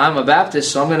world, and I'm a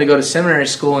Baptist, so I'm going to go to seminary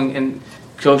school and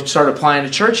go start applying to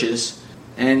churches.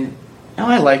 And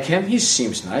I like him. He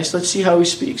seems nice. Let's see how he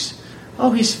speaks.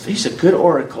 Oh, he's a good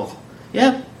oracle.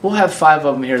 Yeah, we'll have 5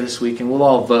 of them here this week, and we'll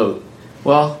all vote.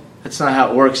 Well, that's not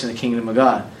how it works in the kingdom of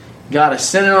God. God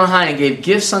ascended on high and gave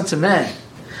gifts unto men.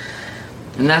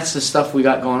 And that's the stuff we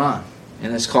got going on.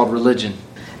 And it's called religion.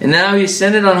 And now He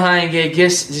ascended on high and gave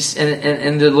gifts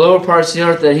in the lower parts of the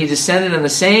earth, that He descended in the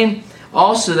same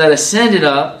also that ascended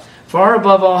up far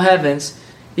above all heavens.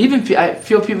 Even I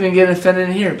feel people can get offended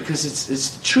in here because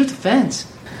it's the truth offends.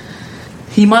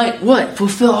 He might what?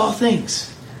 Fulfill all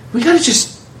things. We got to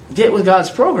just get with God's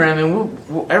program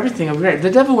and everything will be great.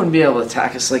 The devil wouldn't be able to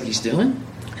attack us like he's doing.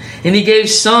 And He gave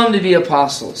some to be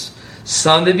apostles,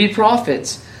 some to be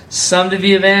prophets, some to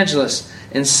be evangelists,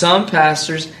 and some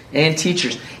pastors and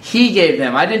teachers. He gave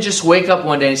them. I didn't just wake up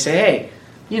one day and say, hey,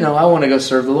 I want to go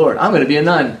serve the Lord. I'm going to be a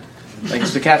nun. Like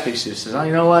the Catholics do. Says, oh,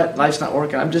 you know what? Life's not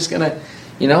working. I'm just going to,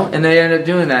 and they end up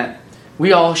doing that.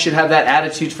 We all should have that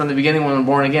attitude from the beginning when we're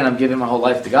born again. I'm giving my whole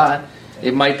life to God.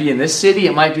 It might be in this city.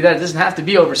 It might be that. It doesn't have to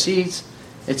be overseas.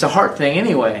 It's a heart thing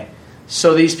anyway.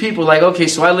 So these people okay,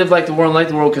 so I live like the world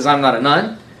because I'm not a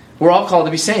nun. We're all called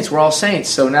to be saints. We're all saints.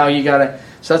 So now you got to...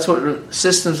 So that's what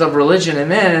systems of religion and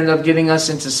man end up getting us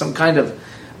into some kind of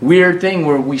weird thing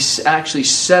where we actually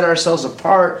set ourselves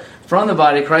apart from the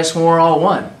body of Christ when we're all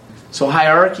one. So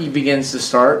hierarchy begins to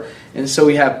start. And so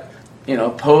we have,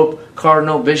 Pope,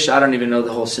 Cardinal, Bishop, I don't even know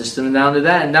the whole system, and down to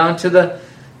that, and down to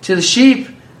the sheep,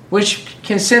 which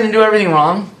can sin and do everything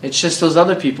wrong. It's just those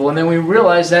other people. And then we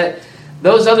realize that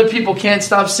those other people can't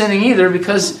stop sinning either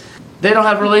because they don't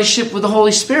have a relationship with the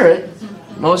Holy Spirit,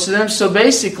 most of them. So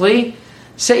basically,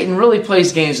 Satan really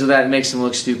plays games with that and makes them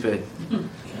look stupid.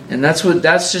 And that's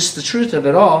just the truth of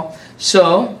it all.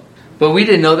 So, but we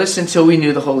didn't know this until we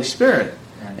knew the Holy Spirit.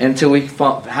 Until we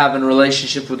have a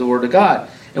relationship with the Word of God.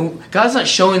 And God's not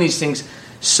showing these things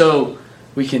so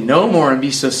we can know more and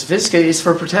be so sophisticated. It's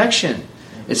for protection.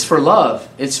 It's for love.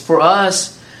 It's for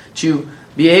us to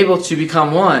be able to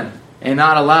become one and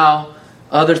not allow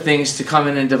other things to come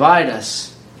in and divide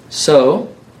us.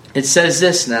 So, it says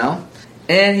this now.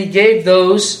 And He gave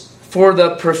those for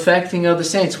the perfecting of the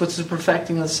saints. What's the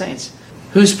perfecting of the saints?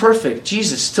 Who's perfect?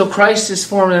 Jesus. Still Christ is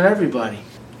formed in everybody.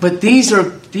 But these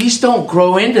don't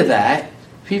grow into that.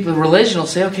 People, religion will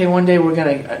say, okay, one day we're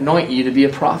going to anoint you to be a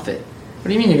prophet. What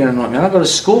do you mean you're going to anoint me? I don't go to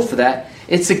school for that.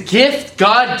 It's a gift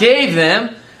God gave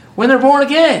them when they're born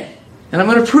again. And I'm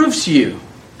going to prove to you.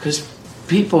 Because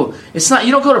people, it's not,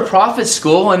 you don't go to prophet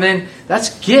school and then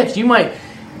that's gift. You might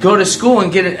go to school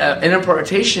and get an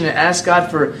impartation and ask God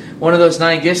for one of those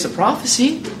 9 gifts of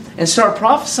prophecy and start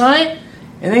prophesying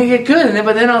and then you get good.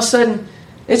 But then all of a sudden,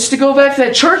 it's to go back to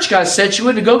that church God sent you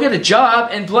in, to go get a job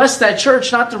and bless that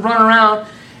church, not to run around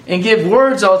and give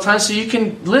words all the time so you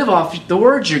can live off the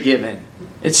words you're given.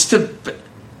 It's to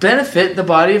benefit the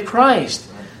body of Christ.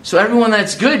 So everyone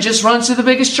that's good just runs to the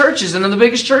biggest churches, and then the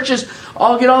biggest churches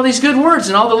all get all these good words,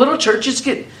 and all the little churches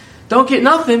don't get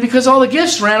nothing because all the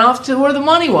gifts ran off to where the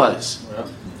money was. Yeah,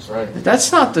 that's right.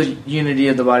 That's not the unity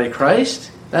of the body of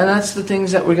Christ. That's the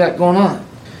things that we got going on.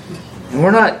 And we're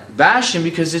not bashing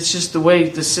because it's just the way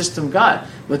the system got.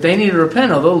 But they need to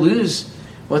repent or they'll lose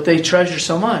what they treasure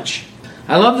so much.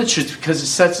 I love the truth because it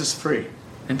sets us free.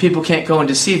 And people can't go and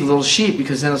deceive the little sheep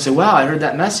because then they'll say, wow, I heard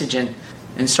that message, and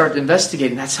start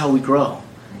investigating. That's how we grow.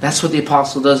 That's what the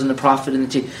apostle does and the prophet and the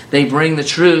teacher. They bring the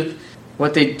truth.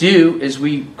 What they do is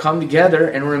we come together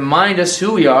and remind us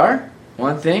who we are,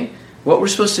 one thing. What we're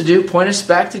supposed to do, point us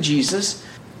back to Jesus.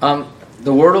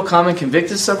 The Word will come and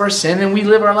convict us of our sin, and we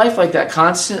live our life like that,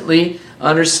 constantly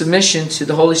under submission to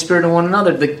the Holy Spirit and one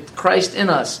another, the Christ in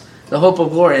us, the hope of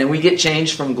glory. And we get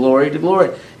changed from glory to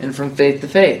glory and from faith to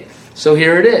faith. So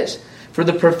here it is. For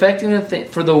the perfecting of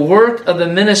for the work of the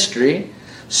ministry.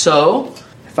 So,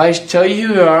 if I tell you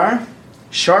who you are,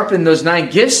 sharpen those 9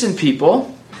 gifts in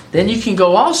people, then you can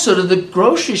go also to the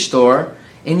grocery store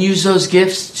and use those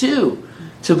gifts too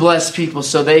to bless people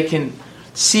so they can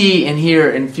see and hear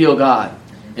and feel God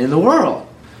in the world.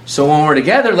 So when we're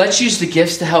together, let's use the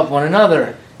gifts to help one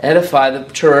another, edify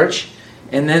the church,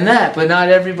 and then that. But not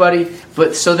everybody.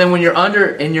 But so then when you're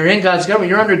in God's government,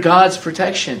 you're under God's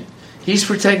protection. He's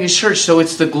protecting His church. So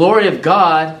it's the glory of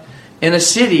God in a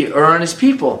city or on His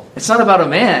people. It's not about a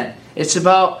man. It's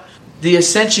about the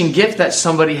ascension gift that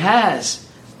somebody has.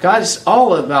 God is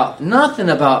all about, nothing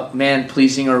about man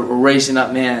pleasing or raising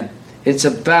up man. It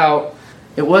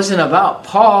wasn't about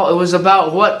Paul. It was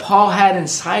about what Paul had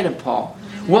inside of Paul.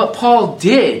 What Paul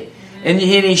did. And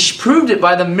he proved it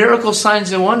by the miracle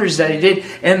signs and wonders that he did.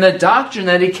 And the doctrine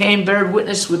that he came bared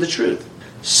witness with the truth.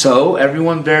 So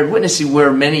everyone bared witness,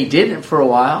 where many didn't for a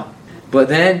while. But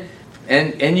then,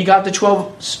 and you got the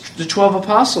 12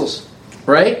 apostles,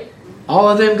 right? All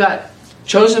of them got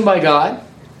chosen by God,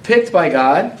 picked by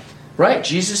God, right?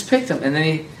 Jesus picked them. And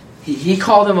then he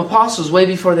called them apostles way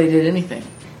before they did anything.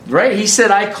 Right? He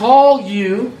said, I call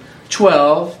you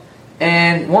 12,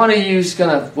 and one of you's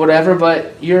going to whatever,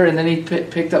 but you're, and then he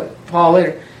picked up Paul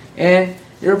later. And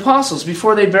you're apostles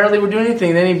before they barely were doing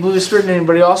anything. Then he blew the Spirit in them,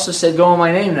 but he also said, go in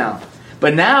my name now.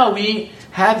 But now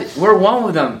we're one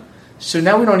with them. So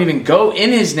now we don't even go in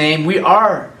His name. We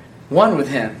are one with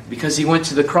Him because He went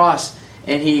to the cross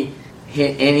and He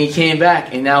came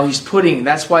back, and now He's putting,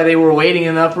 that's why they were waiting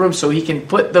in the upper room, so He can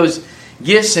put those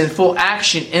gifts in full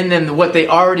action in them, what they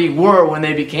already were when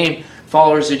they became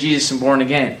followers of Jesus and born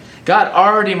again. God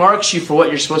already marks you for what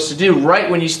you're supposed to do right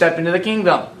when you step into the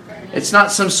kingdom. It's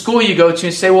not some school you go to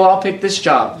and say, well, I'll pick this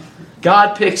job.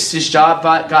 God picks His job,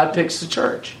 God picks the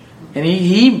church. And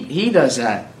He does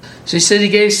that. So He said He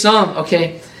gave some,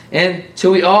 okay, and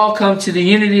till we all come to the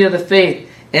unity of the faith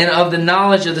and of the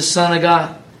knowledge of the Son of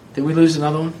God. Did we lose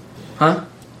another one? Huh?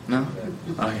 No?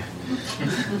 Okay.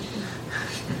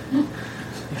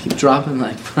 Keep dropping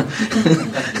like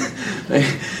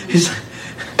he's like,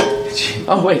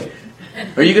 oh wait,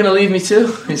 are you going to leave me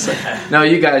too? He's like, no,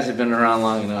 you guys have been around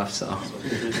long enough, so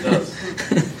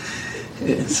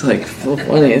it's like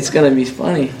funny. It's going to be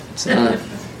funny. It's not.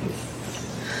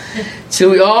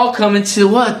 Till we all come into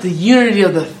what? The unity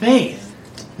of the faith,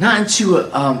 not into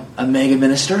a mega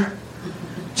minister,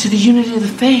 to the unity of the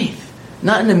faith,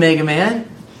 not in the Mega Man,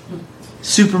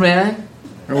 Superman,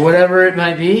 or whatever it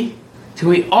might be. Till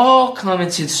we all come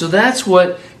into, so that's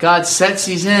what God sets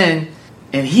these in,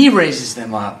 and He raises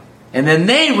them up. And then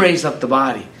they raise up the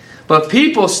body. But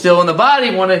people still in the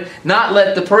body want to not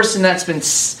let the person that's been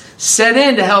set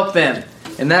in to help them.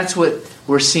 And that's what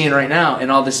we're seeing right now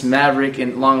in all this Maverick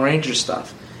and Long Ranger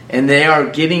stuff. And they are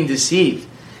getting deceived.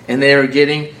 And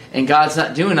God's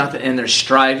not doing nothing. And they're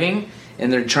striving,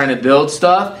 and they're trying to build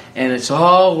stuff, and it's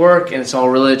all work, and it's all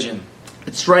religion.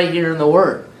 It's right here in the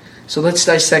Word. So let's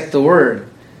dissect the Word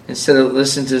instead of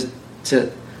listening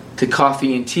to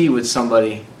coffee and tea with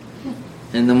somebody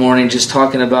in the morning just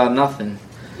talking about nothing.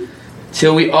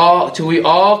 Till we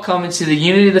all come into the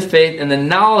unity of the faith and the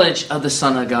knowledge of the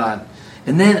Son of God.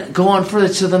 And then go on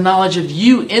further to the knowledge of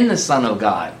you in the Son of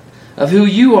God, of who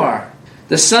you are.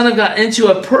 The Son of God, into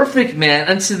a perfect man,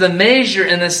 unto the measure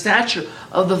and the stature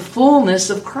of the fullness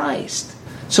of Christ.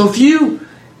 So if you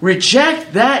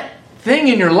reject that thing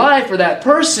in your life or that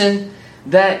person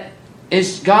that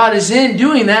God is in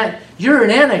doing that, you're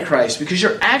an antichrist because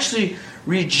you're actually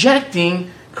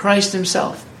rejecting Christ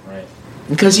himself. Right.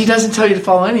 Because he doesn't tell you to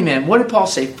follow any man. What did Paul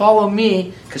say? Follow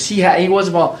me, because he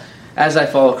wasn't Paul, as I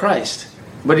follow Christ.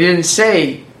 But he didn't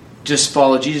say, just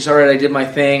follow Jesus. All right, I did my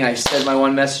thing. I said my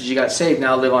one message. You got saved.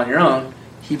 Now live on your own.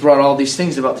 He brought all these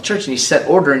things about the church, and he set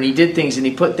order, and he did things, and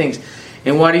he put things.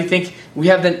 And why do you think we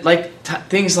have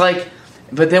things like...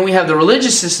 But then we have the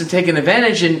religious system taking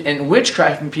advantage and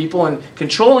witchcrafting people and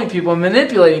controlling people and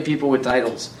manipulating people with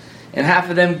titles. And half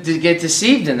of them get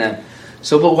deceived in them.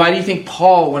 But why do you think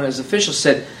Paul, when his official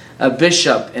said a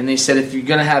bishop, and they said if you're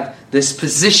going to have this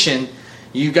position,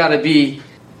 you got to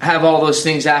have all those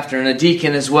things after, and a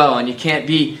deacon as well, and you can't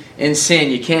be in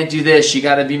sin, you can't do this, you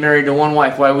got to be married to one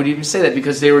wife. Why would he even say that?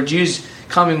 Because they were Jews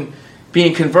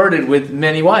being converted with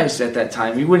many wives at that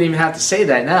time. We wouldn't even have to say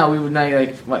that now. We would not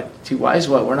like, what, 2 wives?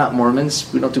 What? We're not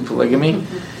Mormons. We don't do polygamy.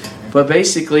 But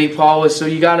basically, Paul was, so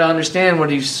you got to understand what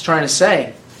he's trying to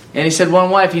say. And he said one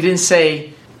wife. He didn't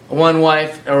say one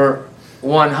wife or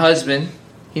one husband.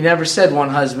 He never said one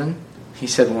husband. He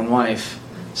said one wife.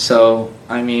 So,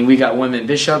 we got women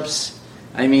bishops.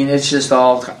 It's just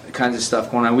all kinds of stuff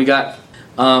going on. We got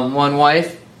one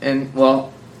wife, and,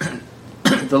 well,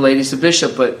 the lady's a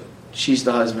bishop, but she's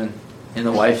the husband, and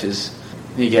the wife is,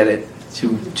 you get it,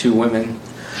 two women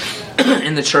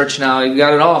in the church now. You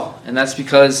got it all, and that's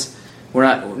because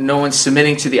no one's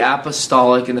submitting to the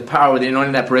apostolic and the power of the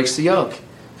anointing that breaks the yoke,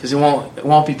 because it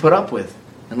won't be put up with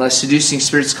unless seducing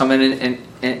spirits come in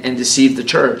and deceive the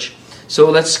church. So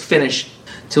let's finish.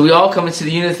 Till we all come into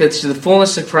the unity of faith, to the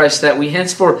fullness of Christ, that we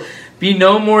henceforth be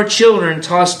no more children,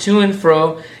 tossed to and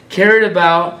fro, carried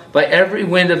about by every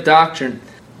wind of doctrine,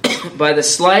 by the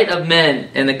sleight of men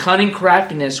and the cunning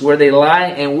craftiness where they lie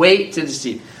and wait to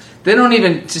deceive. They don't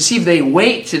even deceive, they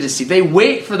wait to deceive. They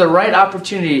wait for the right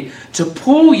opportunity to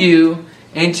pull you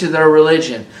into their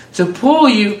religion, to pull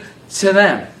you to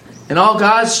them. And all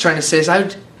God's trying to say is, I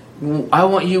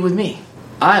want you with me.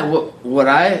 What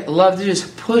I love to do is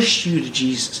push you to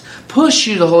Jesus, push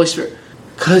you to the Holy Spirit.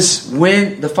 Because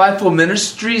when the fivefold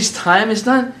ministry's time is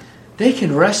done, they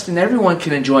can rest and everyone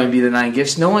can enjoy and be the 9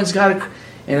 gifts. No one's got to...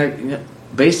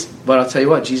 But I'll tell you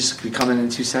what, Jesus could be coming in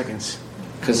 2 seconds,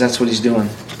 because that's what he's doing.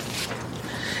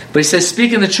 But he says,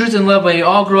 speaking the truth in love, when you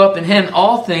all grow up in him,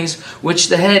 all things which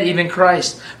the head, even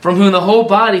Christ, from whom the whole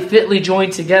body fitly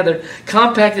joined together,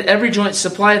 compacted every joint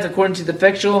supplieth according to the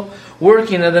effectual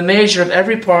working of the measure of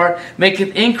every part,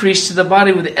 maketh increase to the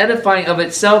body with the edifying of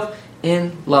itself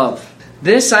in love.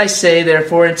 This I say,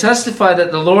 therefore, and testify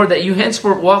that the Lord, that you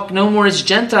henceforth walk no more as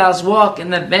Gentiles walk, in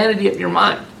the vanity of your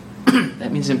mind.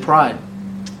 That means in pride.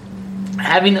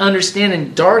 Having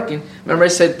understanding darkened. Remember I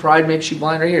said pride makes you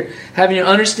blind right here. Having your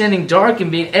understanding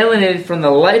darkened, being alienated from the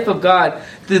life of God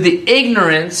through the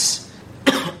ignorance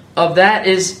of that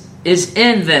is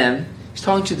in them. He's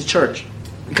talking to the church.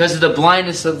 Because of the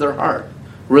blindness of their heart.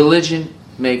 Religion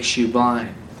makes you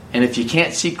blind. And if you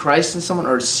can't see Christ in someone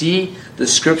or see the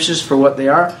scriptures for what they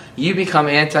are, you become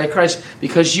antichrist,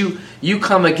 because you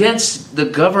come against the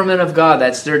government of God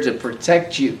that's there to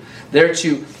protect you.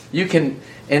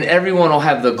 And everyone will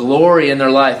have the glory in their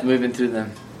life moving through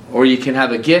them. Or you can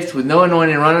have a gift with no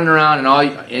anointing running around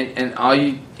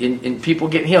and people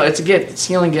getting healed. It's a gift. It's a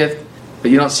healing gift.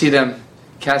 But you don't see them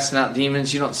casting out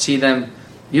demons. You don't see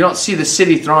the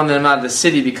city throwing them out of the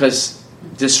city because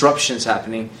disruption's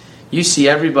happening. You see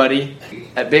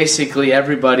basically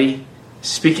everybody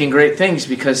speaking great things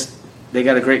because they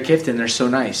got a great gift and they're so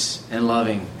nice and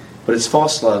loving. But it's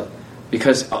false love,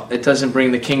 because it doesn't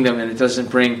bring the kingdom, and it doesn't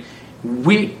bring...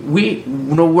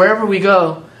 wherever we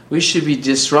go, we should be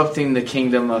disrupting the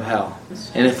kingdom of hell.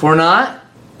 And if we're not,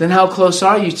 then how close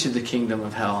are you to the kingdom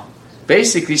of hell?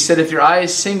 Basically, he said, if your eye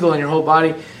is single in your whole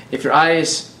body, if your eye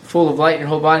is full of light in your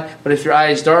whole body, but if your eye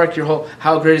is dark,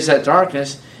 how great is that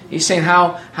darkness? He's saying,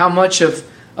 how much of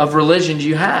religion do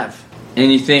you have?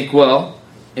 And you think, well,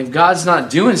 if God's not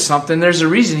doing something, there's a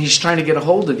reason he's trying to get a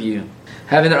hold of you.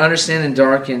 Having their understanding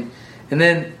darkened. And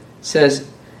then says,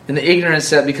 in the ignorance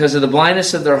that because of the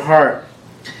blindness of their heart,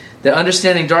 the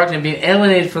understanding darkened, and being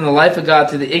alienated from the life of God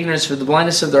through the ignorance for the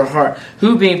blindness of their heart,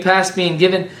 who being past being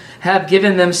given, have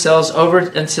given themselves over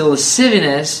unto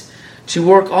lasciviousness, to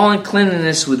work all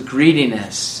uncleanness with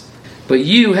greediness. But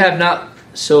you have not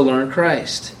so learned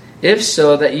Christ. If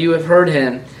so, that you have heard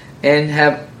him and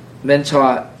have been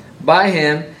taught by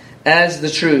him, as the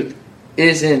truth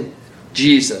is in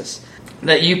Jesus,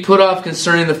 that you put off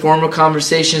concerning the former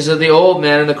conversations of the old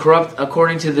man and the corrupt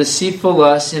according to the deceitful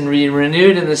lusts, and be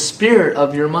renewed in the spirit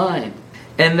of your mind,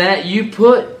 and that you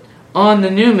put on the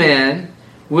new man,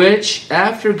 which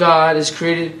after God is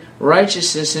created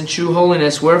righteousness and true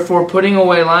holiness. Wherefore, putting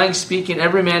away lying, speaking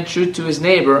every man truth to his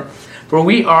neighbor, for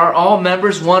we are all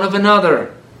members one of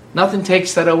another. Nothing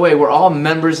takes that away. We're all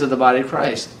members of the body of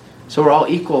Christ. So we're all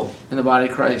equal in the body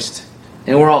of Christ.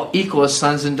 And we're all equal as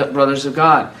sons and brothers of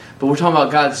God. But we're talking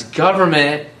about God's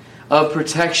government of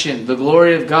protection, the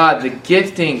glory of God, the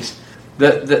giftings,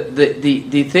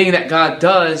 the thing that God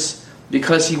does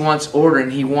because He wants order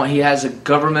and He has a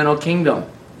governmental kingdom.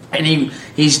 And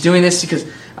He's doing this because,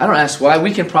 I don't ask why,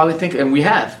 we can probably think, and we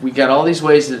got all these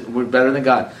ways that we're better than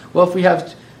God. Well, if we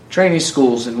have training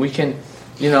schools and we can,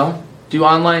 do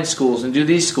online schools and do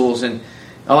these schools and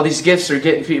all these gifts are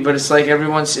getting people, but it's like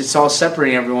it's all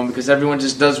separating everyone because everyone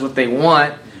just does what they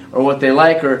want or what they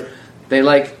like, or they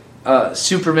like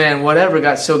Superman, whatever,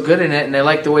 got so good in it and they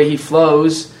like the way he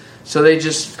flows, so they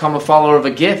just become a follower of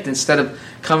a gift instead of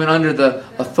coming under the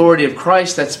authority of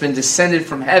Christ that's been descended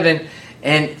from heaven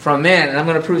and from man. And I'm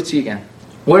going to prove it to you again.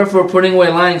 Wherefore, putting away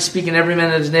lying, speaking every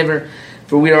man of his neighbor,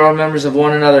 for we are all members of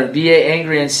one another. Be ye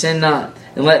angry and sin not.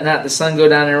 And let not the sun go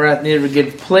down in wrath, neither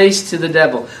give place to the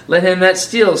devil. Let him that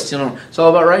steals steal no. It's all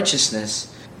about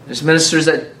righteousness. There's ministers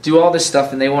that do all this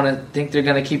stuff and they want to think they're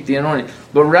going to keep the anointing.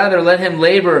 But rather let him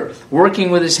labor,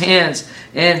 working with his hands,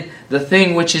 and the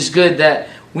thing which is good, that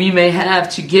we may have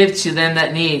to give to them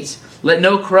that needs. Let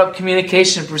no corrupt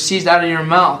communication proceed out of your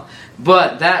mouth,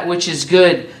 but that which is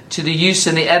good to the use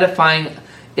and the edifying,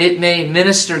 it may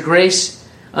minister grace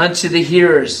unto the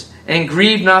hearers. And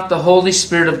grieve not the Holy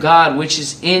Spirit of God, which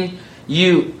is in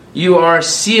you. You are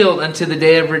sealed unto the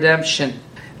day of redemption.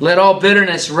 Let all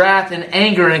bitterness, wrath, and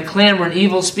anger, and clamor, and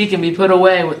evil speaking be put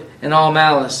away in all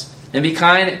malice. And be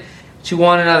kind to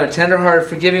one another, tenderhearted,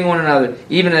 forgiving one another,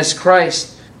 even as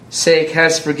Christ's sake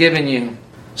has forgiven you.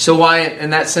 So why,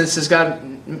 in that sense, does God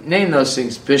name those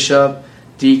things? Bishop,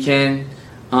 deacon,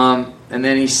 and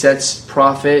then He sets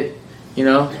prophet,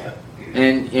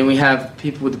 And we have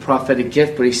people with the prophetic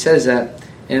gift, but He says that.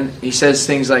 And He says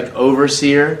things like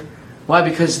overseer. Why?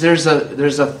 Because there's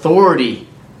authority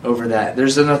over that.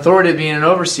 There's an authority of being an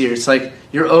overseer. It's like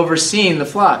you're overseeing the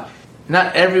flock.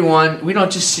 Not everyone, we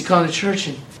don't just come to church.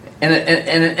 And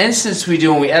in an instance we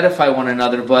do when we edify one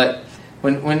another, but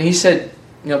when He said,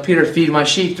 Peter, feed my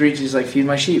sheep, 3 times He's like, feed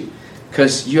my sheep.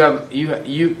 Because you're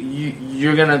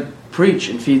going to preach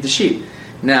and feed the sheep.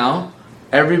 Now,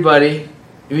 everybody...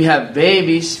 We have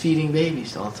babies feeding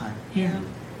babies all the time. Here,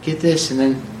 get this, and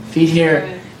then feed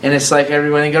here, and it's like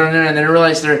everyone they go in there and they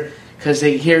realize because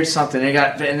they hear something.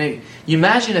 You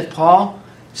imagine if Paul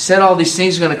said all these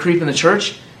things are going to creep in the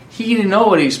church. He didn't know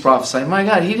what he was prophesying. My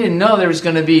God, he didn't know there was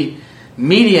going to be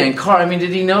media and car. Did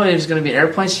he know there was going to be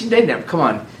airplanes? They never. Come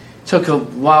on, it took a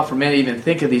while for men to even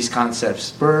think of these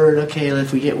concepts. Bird, okay,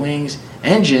 if we get wings,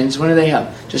 engines. When do they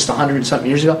have? Just 100 and something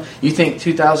years ago. You think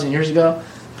 2,000 years ago?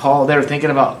 Paul, they were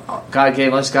thinking about God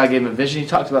gave him a vision. He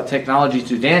talked about technology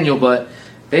through Daniel, but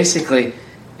basically,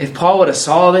 if Paul would have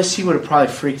saw this, he would have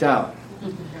probably freaked out.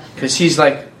 Because he's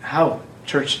like, how?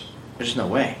 Church, there's no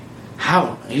way.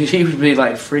 How? He would be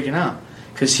like freaking out.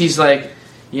 Because he's like,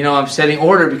 I'm setting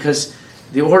order because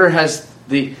the order has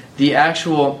the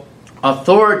actual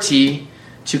authority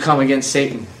to come against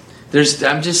Satan.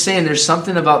 I'm just saying there's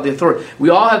something about the authority. We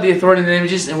all have the authority in the name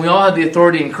of Jesus, and we all have the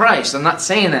authority in Christ. I'm not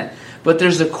saying that. But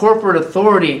there's a corporate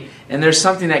authority, and there's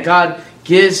something that God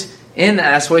gives in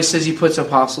that. That's why He says He puts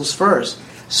apostles first.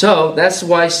 So that's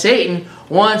why Satan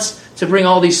wants to bring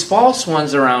all these false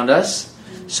ones around us,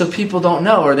 so people don't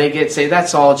know, or they say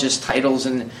that's all just titles.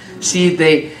 And see,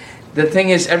 the thing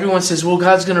is, everyone says, well,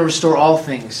 God's going to restore all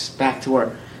things back to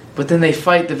where, but then they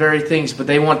fight the very things, but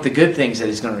they want the good things that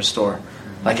He's going to restore.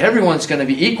 Like everyone's going to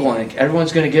be equal and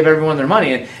everyone's going to give everyone their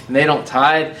money and they don't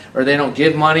tithe or they don't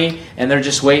give money and they're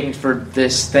just waiting for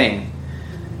this thing.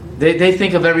 They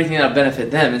think of everything that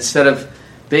benefit them instead of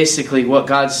basically what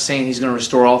God's saying He's going to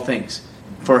restore all things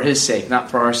for His sake, not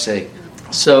for our sake.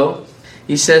 So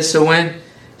He says, so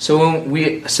when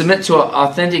we submit to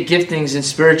authentic giftings and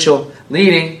spiritual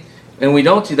leading and we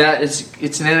don't do that,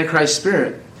 it's an Antichrist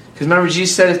spirit. Because remember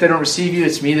Jesus said if they don't receive you,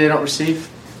 it's me they don't receive.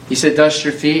 He said, dust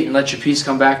your feet and let your peace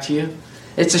come back to you.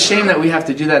 It's a shame that we have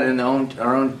to do that in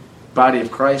our own body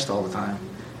of Christ all the time.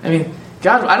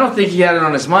 God, I don't think He had it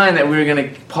on His mind that we were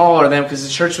going to Paul or them, because the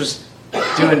church was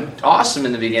doing awesome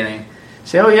in the beginning.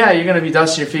 Say, oh yeah, you're going to be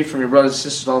dusting your feet from your brothers and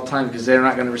sisters all the time because they're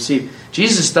not going to receive.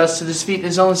 Jesus dusted His feet in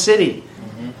His own city.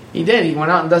 He did. He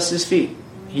went out and dusted His feet.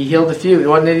 He healed a few. He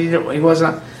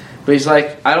wasn't. But He's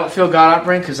like, I don't feel God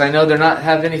operating because I know they're not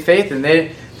have any faith and they're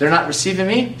not receiving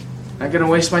me. I'm not going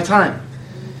to waste my time.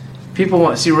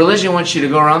 Religion wants you to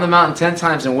go around the mountain 10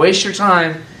 times and waste your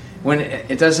time when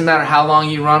it doesn't matter how long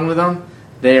you run with them.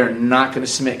 they are not going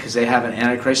to submit because they have an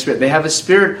Antichrist spirit. They have a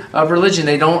spirit of religion.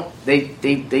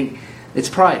 It's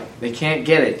pride. They can't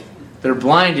get it. They're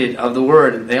blinded of the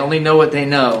Word. They only know what they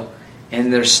know,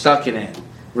 and they're stuck in it.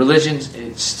 Religion,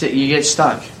 you get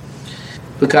stuck.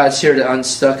 But God's here to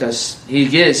unstuck us.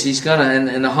 He's going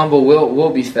to, and the humble will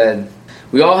be fed.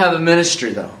 We all have a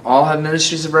ministry, though. All have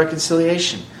ministries of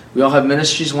reconciliation. We all have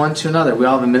ministries one to another. We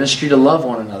all have a ministry to love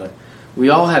one another. We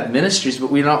all have ministries,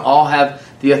 but we don't all have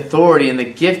the authority and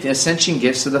the ascension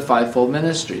gifts of the fivefold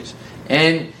ministries.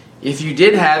 And if you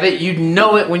did have it, you'd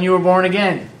know it when you were born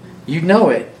again. You'd know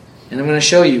it. And I'm going to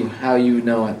show you how you would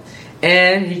know it.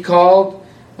 And he called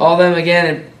all them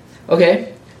again.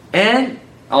 And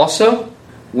also,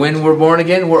 when we're born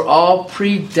again, we're all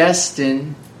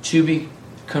predestined to be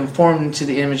conformed to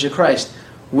the image of Christ.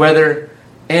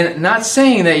 And not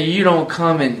saying that you don't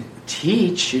come and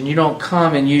teach and you don't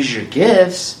come and use your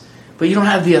gifts, but you don't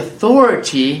have the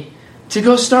authority to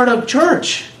go start a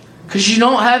church because you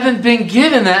haven't been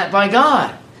given that by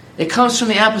God. It comes from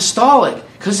the apostolic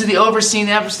because of the overseeing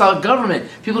the apostolic government.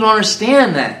 People don't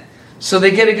understand that. So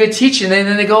they get a good teaching and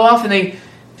then they go off and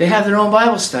they have their own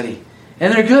Bible study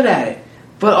and they're good at it.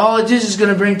 But all it is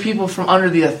going to bring people from under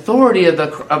the authority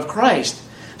of Christ.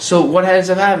 So what ends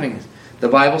up happening? The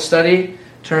Bible study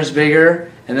turns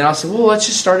bigger, and then I'll say, well, let's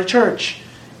just start a church.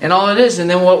 And all it is, and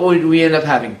then what would we end up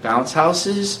having? Bounce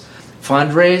houses,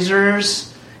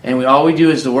 fundraisers, and all we do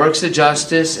is the works of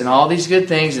justice and all these good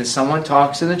things, and someone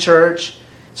talks in the church.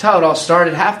 That's how it all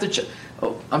started.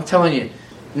 I'm telling you,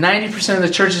 90% of the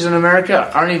churches in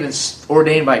America aren't even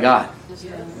ordained by God.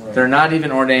 They're not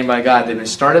even ordained by God. They've been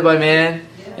started by man,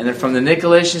 and they're from the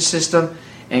Nicolaitans system.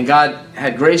 And God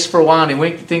had grace for a while, and He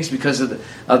winked at things because of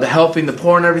the helping the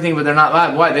poor and everything, but they're not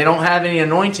live. Why? They don't have any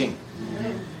anointing.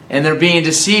 And they're being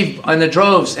deceived in the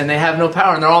droves, and they have no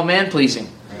power, and they're all man-pleasing.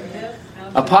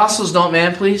 Apostles don't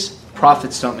man-please.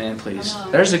 Prophets don't man-please.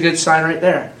 There's a good sign right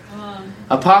there.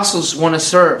 Apostles want to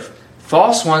serve.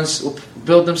 False ones will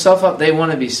build themselves up. They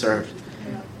want to be served.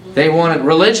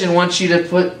 Religion wants you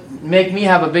to make me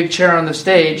have a big chair on the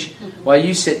stage while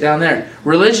you sit down there.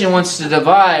 Religion wants to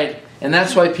divide. And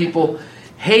that's why people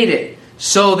hate it.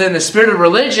 So then the spirit of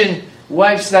religion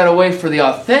wipes that away for the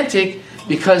authentic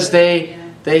because they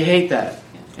hate that.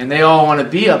 And they all want to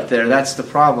be up there. That's the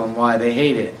problem, why they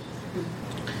hate it.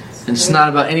 And it's not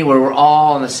about anywhere. We're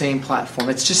all on the same platform.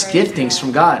 It's just giftings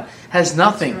from God. It has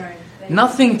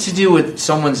nothing to do with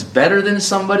someone's better than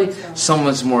somebody,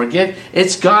 someone's more gift.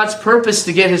 It's God's purpose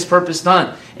to get His purpose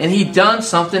done. And He done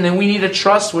something, and we need to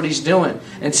trust what He's doing.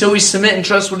 Until we submit and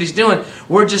trust what He's doing,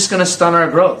 we're just going to stunt our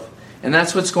growth. And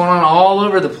that's what's going on all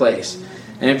over the place.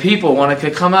 And people want to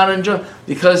come out and join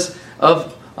because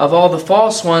of all the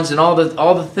false ones and all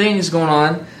the things going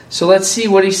on. So let's see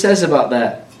what he says about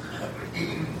that.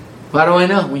 How do I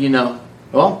know? Well, you know.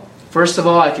 Well, first of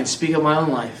all, I can speak of my own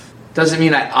life. Doesn't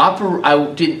mean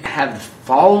I didn't have the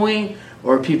following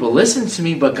or people listened to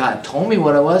me, but God told me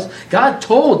what I was. God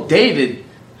told David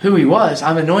who he was.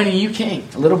 I'm anointing you king.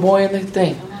 A little boy in the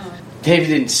thing. David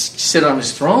didn't sit on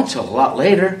his throne till a lot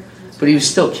later, but he was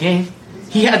still king.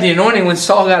 He had the anointing when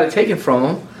Saul got it taken from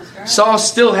him. Saul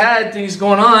still had things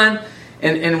going on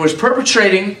and was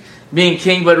perpetrating being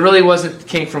king, but really wasn't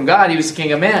king from God. He was the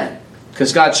king of man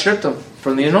because God stripped him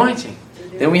from the anointing.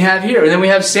 Then we have here, and then we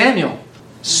have Samuel.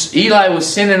 Eli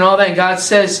was sinning and all that, and God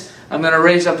says, I'm going to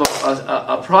raise up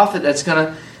a prophet that's going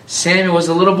to... Samuel was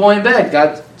a little boy in bed.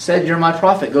 God said, you're my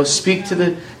prophet. Go speak to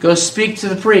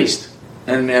the priest.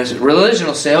 And as religion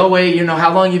will say, oh wait,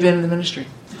 how long you been in the ministry?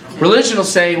 Religion will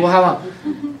say, well, how long?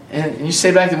 And you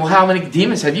say back to them, well, how many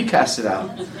demons have you casted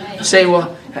out? You say,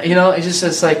 well, it just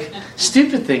says like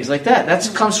stupid things like that.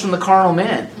 That comes from the carnal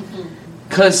man.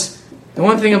 Because the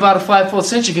one thing about a fivefold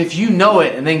ascension, if you know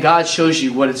it and then God shows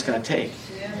you what it's going to take.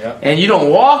 Yep. And you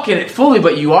don't walk in it fully,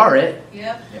 but you are it.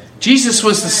 Yep. Jesus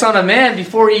was the Son of Man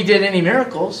before He did any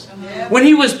miracles. Yep. When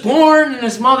He was born in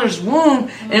His mother's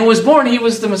womb and was born, He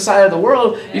was the Messiah of the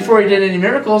world before He did any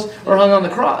miracles or hung on the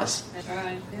cross. That's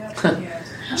right. Yep.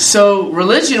 So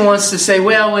religion wants to say,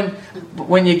 well,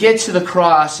 when you get to the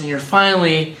cross and you're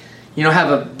finally,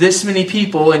 have this many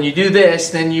people and you do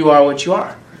this, then you are what you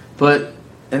are.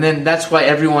 And then that's why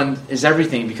everyone is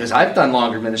everything, because I've done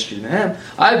longer ministry than him.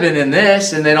 I've been in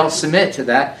this, and they don't submit to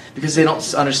that because they don't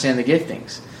understand the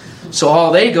giftings. So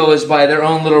all they go is by their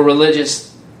own little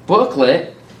religious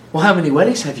booklet. Well, how many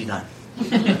weddings have you done?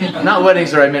 Not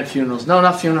weddings, or I meant funerals. No,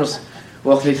 not funerals.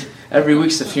 Well, every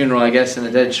week's a funeral, I guess, in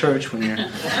a dead church when you're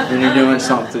doing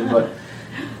something. But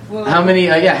how many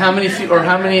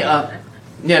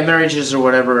marriages or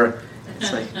whatever?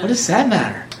 It's like, what does that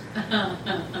matter?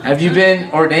 Have you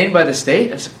been ordained by the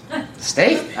state?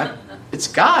 State? It's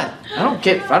God. I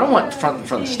don't want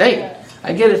from the state.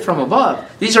 I get it from above.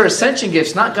 These are ascension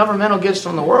gifts, not governmental gifts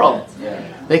from the world.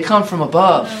 They come from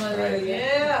above.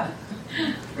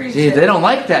 See, they don't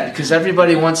like that because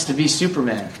everybody wants to be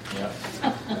Superman.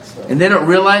 And they don't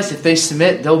realize if they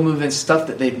submit, they'll move in stuff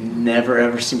that they've never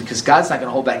ever seen because God's not going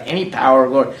to hold back any power or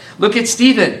glory. Look at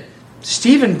Stephen.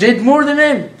 Stephen did more than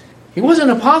him. He wasn't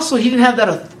an apostle. He didn't have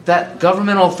that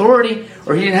governmental authority,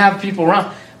 or he didn't have people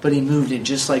around. But he moved in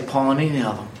just like Paul and any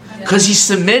of them. Because he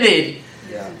submitted,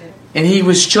 and he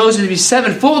was chosen to be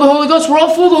seven, full of the Holy Ghost. We're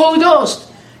all full of the Holy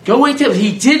Ghost. Go wait till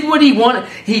he did what he wanted.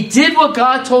 He did what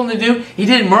God told him to do. He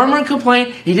didn't murmur and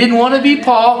complain. He didn't want to be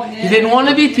Paul. He didn't want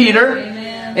to be Peter.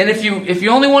 And if you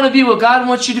only want to be what God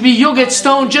wants you to be, you'll get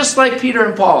stoned just like Peter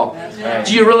and Paul.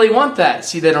 Do you really want that?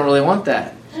 See, they don't really want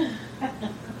that.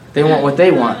 They want what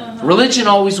they want. Religion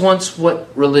always wants what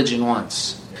religion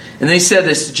wants. And they said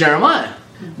this to Jeremiah.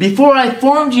 Before I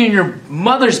formed you in your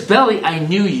mother's belly, I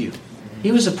knew you.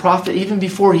 He was a prophet even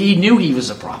before he knew he was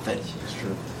a prophet. That's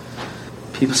true.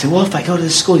 People say, well, if I go to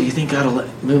this school, do you think God will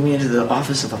move me into the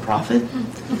office of a prophet?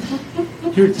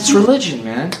 It's religion,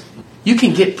 man. You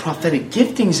can get prophetic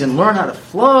giftings and learn how to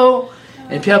flow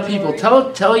and have people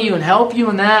tell you and help you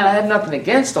in that. I have nothing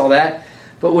against all that.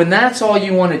 But when that's all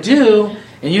you want to do,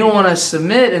 and you don't want to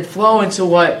submit and flow into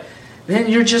what, then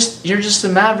you're just a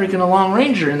maverick and a long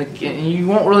ranger, and you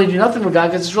won't really do nothing for God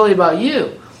because it's really about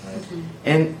you.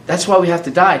 And that's why we have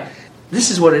to die. This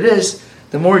is what it is.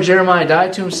 The more Jeremiah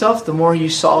died to himself, the more you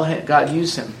saw God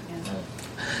use him.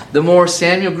 The more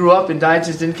Samuel grew up and died,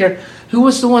 just didn't care. Who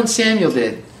was the one Samuel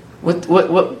did? What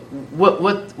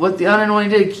the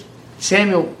unanointed did?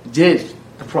 Samuel did.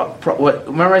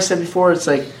 Remember I said before? It's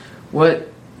like what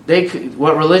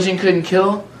religion couldn't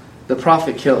kill, the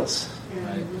prophet kills.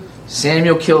 Right.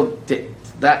 Samuel killed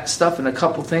that stuff and a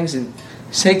couple things and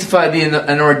sanctified thee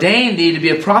and ordained thee to be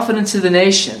a prophet unto the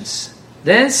nations.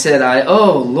 Then said I,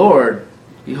 O Lord,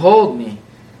 behold me.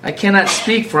 I cannot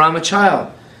speak, for I'm a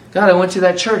child. God, I went to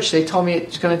that church. They told me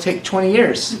it's going to take 20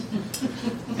 years.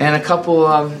 And a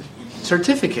couple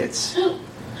certificates.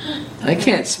 I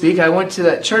can't speak. I went to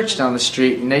that church down the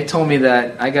street, and they told me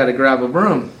that I got to grab a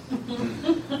broom.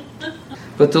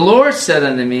 But the Lord said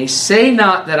unto me, say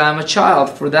not that I'm a child,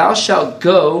 for thou shalt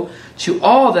go to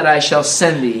all that I shall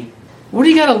send thee. What do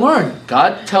you got to learn?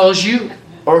 God tells you,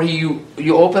 or you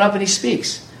open up and He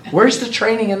speaks. Where's the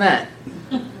training in that?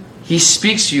 He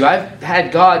speaks to you. I've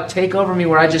had God take over me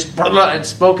where I just blah, blah, and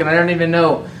spoke and I don't even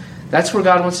know. That's where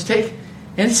God wants to take.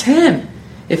 And it's Him.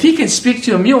 If He can speak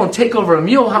to a mule and take over a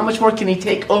mule, how much more can He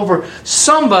take over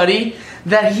somebody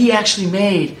that He actually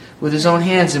made with His own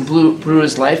hands and blew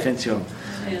His life into him?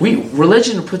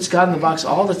 Religion puts God in the box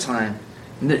all the time.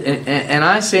 And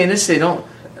I say in this day, don't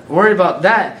worry about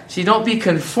that. See, don't be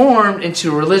conformed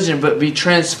into religion, but be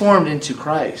transformed into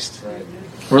Christ. Right.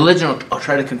 Religion will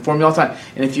try to conform you all the time.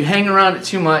 And if you hang around it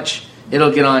too much,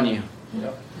 it'll get on you.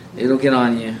 Yep. It'll get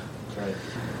on you. Right.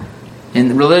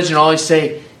 And religion always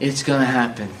say, it's going to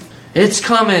happen. It's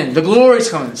coming. The glory's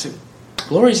coming. So,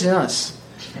 glory's in us.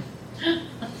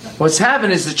 What's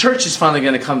happened is the church is finally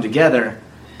going to come together.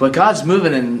 But God's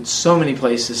moving in so many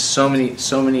places, so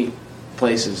many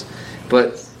places.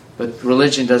 But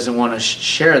religion doesn't want to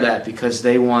share that because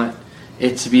they want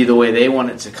it to be the way they want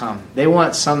it to come. They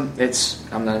want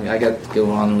I got to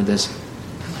go on with this.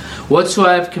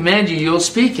 Whatsoever I have commanded you, you'll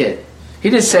speak it.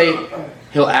 He didn't say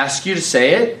He'll ask you to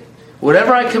say it.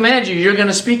 Whatever I command you, you're going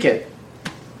to speak it.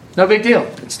 No big deal.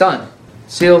 It's done.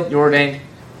 Sealed, you're ordained.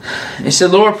 And He said,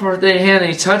 Lord, put thy hand,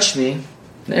 and He touched me.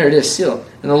 There it is, sealed.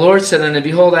 And the Lord said unto me,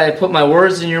 behold, I have put my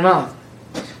words in your mouth.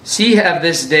 See, have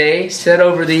this day set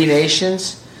over thee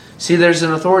nations. See, there's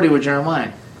an authority with Jeremiah.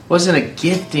 It wasn't a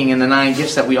gifting in the 9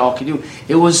 gifts that we all could do.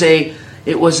 It was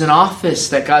an office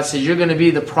that God said, you're going to be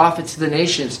the prophet to the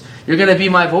nations. You're going to be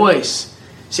my voice.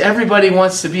 See, everybody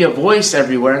wants to be a voice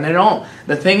everywhere, and they don't.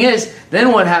 The thing is,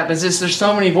 then what happens is there's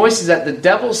so many voices that the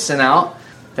devil sent out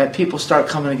that people start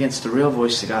coming against the real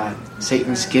voice of God.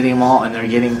 Satan's getting them all, and they're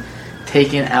getting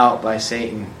taken out by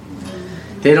Satan.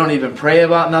 They don't even pray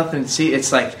about nothing. See,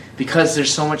 it's like because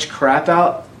there's so much crap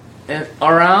out and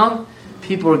around,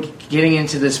 people are getting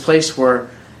into this place where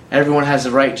everyone has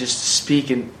the right just to speak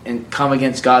and come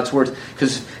against God's words.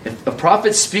 Because if a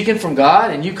prophet's speaking from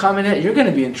God and you come in it, you're going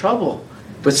to be in trouble.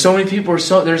 But so many people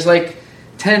are there's like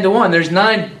 10 to 1. There's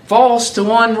 9 false to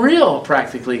 1 real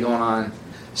practically going on.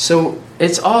 So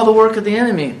it's all the work of the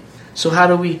enemy. So how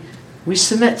do we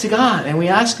submit to God and we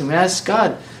ask Him,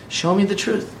 God, show me the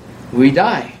truth. We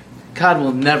die. God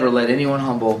will never let anyone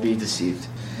humble be deceived.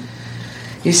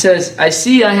 He says, I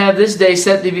see I have this day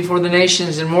set thee before the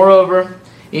nations, and moreover,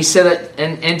 He said,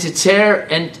 and to tear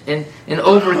and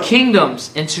over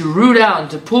kingdoms, and to root out,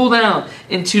 and to pull down,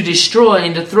 and to destroy,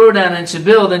 and to throw down, and to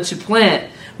build, and to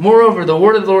plant. Moreover, the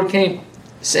word of the Lord came,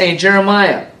 saying,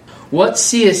 Jeremiah, what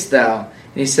seest thou?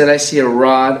 And he said, I see a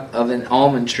rod of an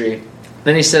almond tree.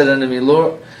 Then he said unto me,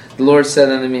 the Lord said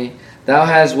unto me, thou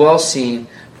hast well seen,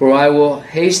 for I will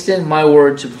hasten my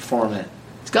word to perform it.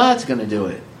 God's going to do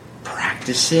it.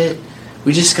 Practice it.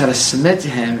 We just got to submit to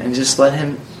Him and just let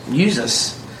Him use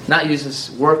us. Not use us,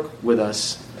 work with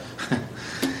us.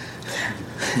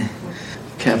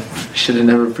 Should have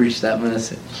never preached that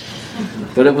message.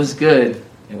 But it was good.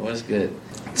 It was good.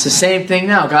 It's the same thing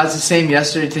now. God's the same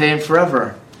yesterday, today, and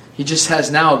forever. He just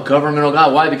has now a governmental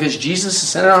God. Why? Because Jesus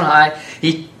ascended on high.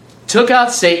 He took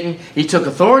out Satan. He took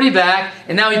authority back.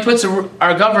 And now He puts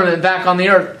our government back on the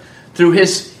earth through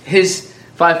His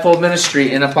fivefold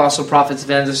ministry in apostle, prophets,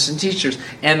 evangelists, and teachers,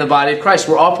 and the body of Christ.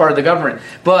 We're all part of the government.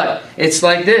 But it's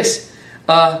like this.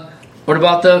 What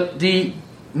about the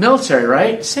military,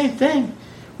 right? Same thing.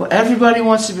 Well, everybody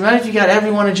wants to be. Right? If you got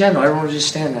everyone a general, everyone will just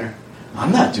stand there.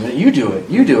 I'm not doing it. You do it.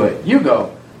 You do it. You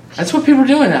go. That's what people are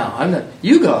doing now.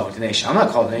 You go, Dinesh. I'm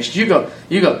not called Dinesh. You go.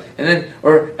 You go. And then,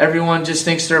 or everyone just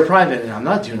thinks they're a private. And I'm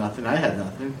not doing nothing. I have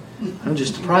nothing. I'm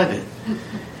just a private.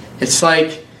 It's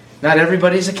like, not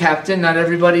everybody's a captain. Not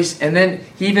everybody's. And then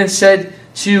he even said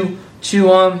to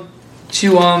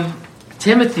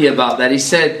Timothy about that. He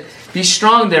said, "Be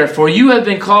strong, therefore. You have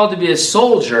been called to be a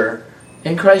soldier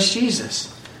in Christ Jesus."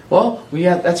 Well,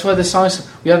 that's why the song is.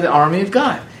 We have the army of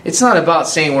God. It's not about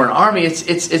saying we're an army. It's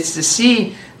to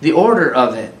see the order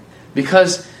of it,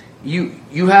 because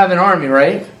you have an army,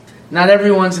 right? Not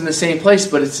everyone's in the same place,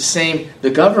 but it's the same.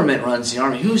 The government runs the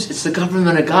army. It's the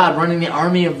government of God running the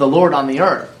army of the Lord on the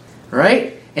earth.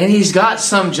 Right? And He's got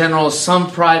some generals,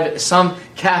 some private, some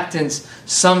captains,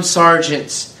 some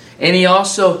sergeants. And He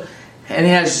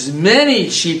has many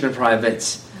chief and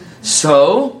privates.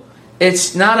 So,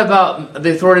 it's not about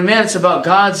the authority of man, it's about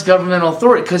God's governmental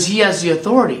authority, because He has the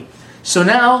authority. So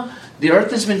now, the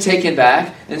earth has been taken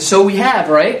back, and so we have,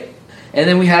 right? And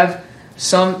then we have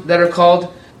some that are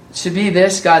called to be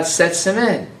this, God sets them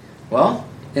in. Well,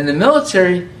 in the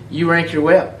military, you rank your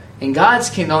way up. In God's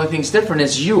kingdom, the only thing's different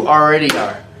is you already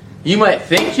are. You might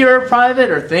think you're a private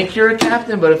or think you're a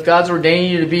captain, but if God's ordaining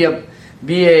you to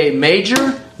be a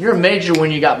major, you're a major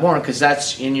when you got born, because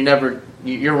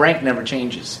your rank never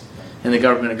changes in the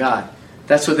government of God.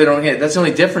 That's what they don't get. That's the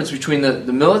only difference between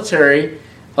the military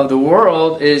of the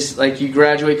world is like you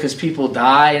graduate because people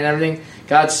die and everything.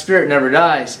 God's Spirit never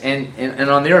dies and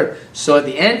on the earth. So at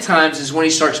the end times is when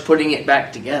He starts putting it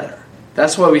back together.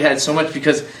 That's why we had so much,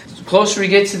 because the closer we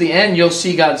get to the end, you'll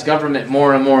see God's government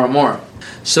more and more and more.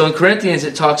 So in Corinthians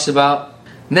it talks about,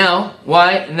 now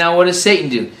what does Satan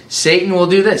do? Satan will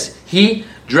do this. He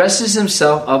dresses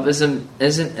himself up as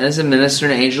a minister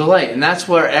and angel of light. And that's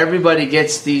where everybody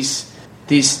gets these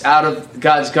out of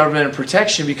God's government and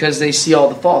protection, because they see all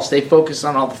the false. They focus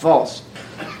on all the false.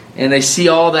 And they see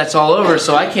all that's all over.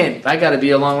 So I got to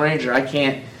be a Lone Ranger. I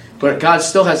can't. But God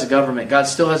still has a government. God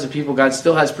still has a people. God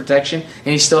still has protection. And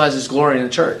He still has His glory in the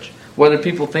church. Whether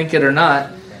people think it or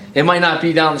not. It might not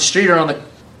be down the street or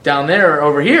down there or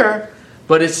over here.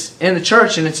 But it's in the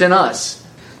church and it's in us.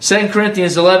 2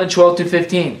 Corinthians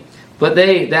 11:12-15. But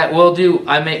they that will do,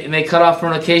 I may cut off for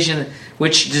an occasion,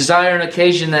 which desire an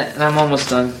occasion that... And I'm almost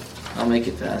done. I'll make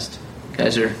it fast.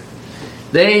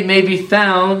 They may be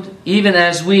found even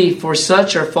as we, for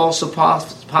such are false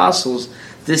apostles,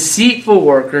 deceitful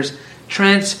workers,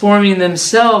 transforming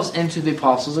themselves into the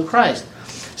apostles of Christ.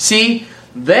 See,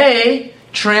 they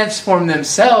transform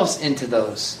themselves into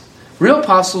those. Real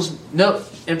apostles know,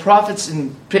 and prophets,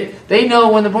 and they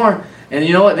know when they're born. And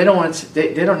you know what? They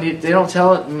don't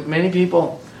tell it many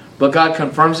people. But God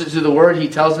confirms it through the Word. He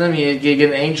tells them. He get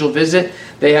an angel visit.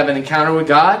 They have an encounter with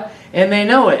God, and they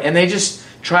know it. And they just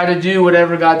try to do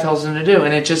whatever God tells them to do,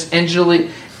 and it just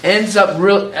ends up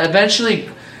eventually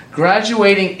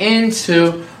graduating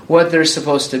into what they're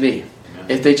supposed to be.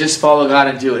 If they just follow God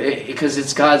and do it, because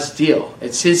it's God's deal.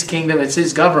 It's His kingdom. It's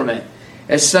His government.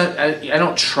 I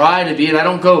don't try to be it. I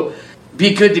don't go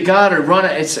be good to God or run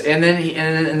it. And then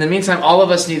in the meantime, all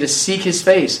of us need to seek His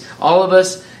face. All of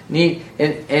us need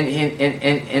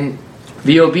and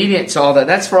be obedient to all that.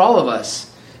 That's for all of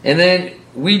us. And then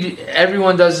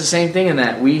everyone does the same thing in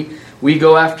that. We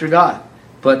go after God.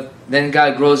 But then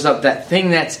God grows up. That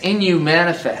thing that's in you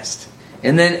manifest.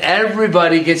 And then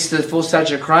everybody gets to the full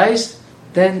stature of Christ.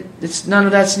 Then none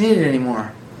of that's needed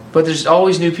anymore. But there's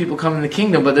always new people coming in the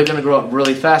kingdom, but they're going to grow up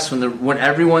really fast when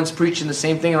everyone's preaching the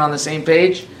same thing and on the same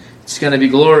page. It's going to be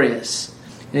glorious.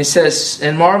 And he says,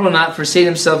 and marvel not, for Satan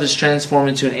himself is transformed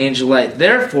into an angel of light.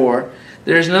 Therefore,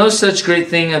 there is no such great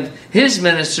thing of his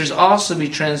ministers also be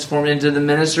transformed into the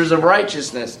ministers of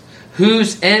righteousness,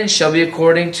 whose end shall be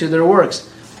according to their works.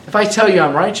 If I tell you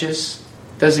I'm righteous,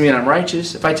 doesn't mean I'm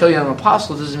righteous. If I tell you I'm an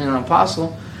apostle, doesn't mean I'm an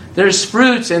apostle. There's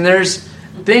fruits and there's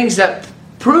things that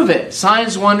prove it.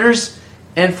 Signs, wonders,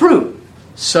 and fruit.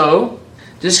 So,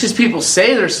 just because people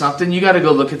say there's something, you got to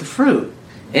go look at the fruit.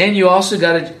 And you also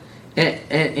got to,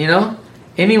 and you know,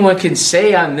 anyone can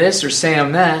say I'm this or say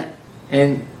I'm that,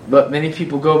 but many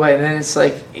people go by, and then it's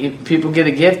like people get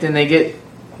a gift and they get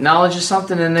knowledge of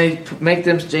something and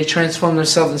they transform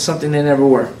themselves into something they never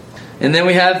were. And then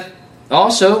we have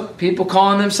also people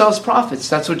calling themselves prophets.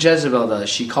 That's what Jezebel does.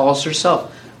 She calls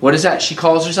herself. What is that? She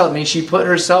calls herself. I mean, she put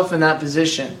herself in that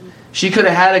position. She could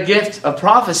have had a gift of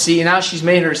prophecy, and now she's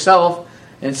made herself.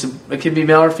 And it could be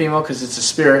male or female because it's a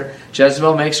spirit.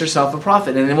 Jezebel makes herself a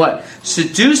prophet. And then what?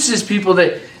 Seduces people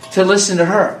to listen to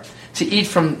her, to eat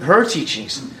from her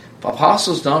teachings.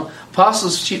 Apostles don't.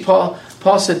 Apostles,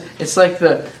 Paul said, it's like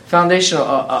the foundation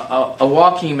of a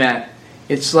walking mat.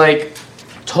 It's like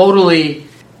totally,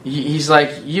 he's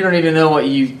like, you don't even know what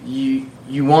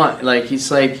you want. Like,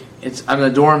 he's like, I'm a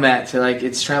doormat to like,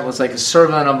 it's trampled. It's like a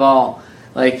servant of all.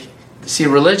 Like, see,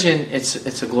 religion,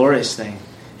 it's a glorious thing.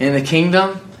 In the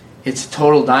kingdom, it's a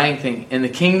total dying thing. In the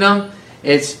kingdom,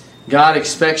 it's God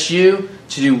expects you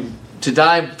to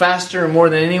die faster and more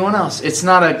than anyone else. It's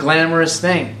not a glamorous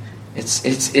thing.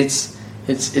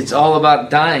 It's all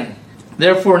about dying.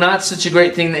 Therefore, not such a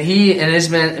great thing that he and his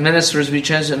ministers be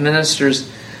transient ministers,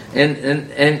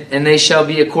 and they shall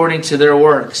be according to their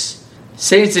works.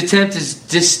 Satan's attempt is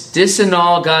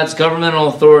disannul God's governmental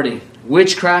authority.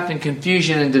 Witchcraft and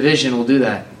confusion and division will do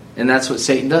that. And that's what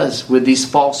Satan does with these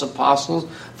false apostles,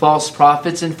 false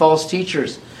prophets, and false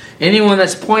teachers. Anyone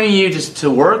that's pointing you to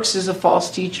works is a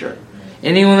false teacher.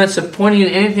 Anyone that's pointing you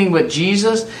to anything but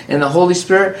Jesus and the Holy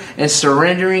Spirit and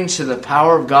surrendering to the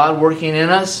power of God working in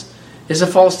us is a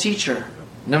false teacher.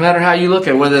 No matter how you look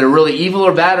at it, whether they're really evil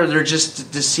or bad or they're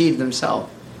just deceived themselves.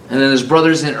 And then there's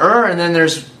brothers in and then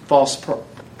there's false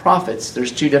prophets.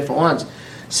 There's two different ones.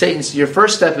 Satan's, your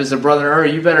first step is a brother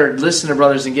in You better listen to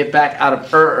brothers and get back out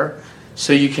of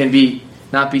so you can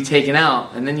not be taken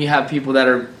out. And then you have people that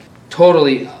are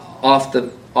totally off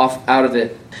out of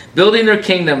it. Building their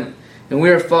kingdom, and we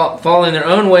are following their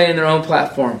own way and their own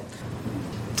platform.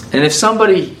 And if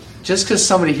just because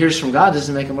somebody hears from God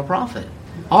doesn't make them a prophet.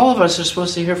 All of us are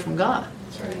supposed to hear from God.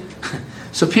 That's right.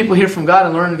 So people hear from God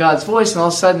and learn God's voice, and all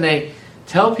of a sudden they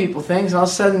tell people things, and all of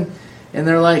a sudden, and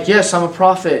they're like, yes, I'm a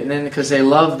prophet. And then because they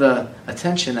love the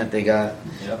attention that they got.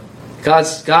 Yep.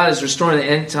 God is restoring the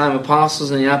end time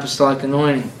apostles and the apostolic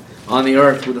anointing on the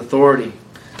earth with authority.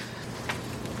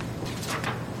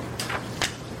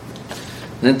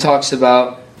 And then talks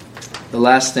about the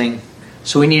last thing.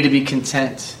 So we need to be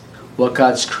content. What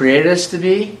God's created us to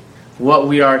be, what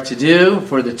we are to do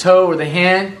for the toe or the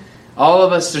hand. All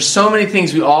of us, there's so many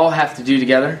things we all have to do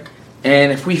together.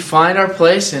 And if we find our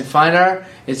place and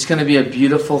it's going to be a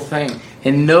beautiful thing.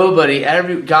 And everyone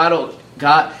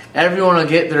will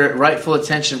get their rightful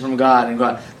attention from God. And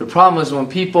God. The problem is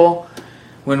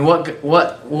when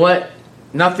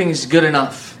nothing's good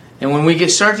enough. And when we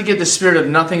start to get the spirit of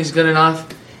nothing's good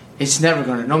enough, it's never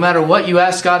going to. No matter what you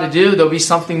ask God to do, there'll be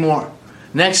something more.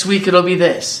 Next week it'll be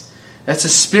this. That's a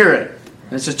spirit.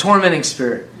 And it's a tormenting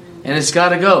spirit. And it's got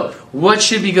to go. What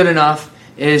should be good enough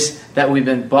is that we've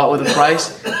been bought with a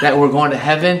price, that we're going to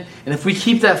heaven. And if we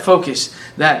keep that focus,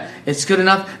 that it's good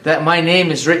enough that my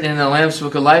name is written in the Lamb's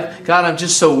Book of Life. God, I'm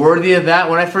just so worthy of that.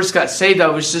 When I first got saved, I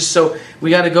was just we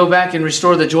got to go back and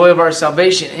restore the joy of our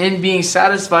salvation and being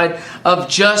satisfied of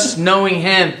just knowing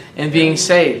Him and being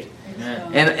saved.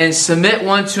 Amen. And submit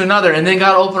one to another. And then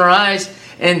God open our eyes,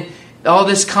 and all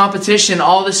this competition,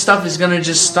 all this stuff is going to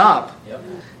just stop. Yep.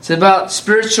 It's about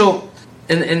spiritual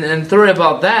and thoroughly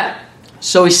about that.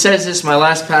 So he says this, my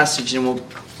last passage, and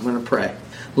I'm going to pray.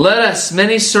 Let us,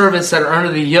 many servants that are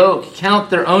under the yoke, count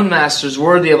their own masters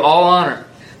worthy of all honor,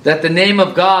 that the name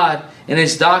of God and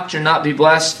His doctrine not be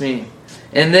blasphemed.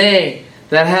 And they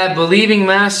that have believing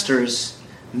masters,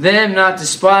 them not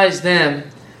despise them,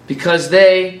 because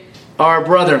they are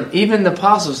brethren. Even the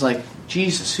apostles like,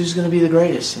 Jesus, who's going to be the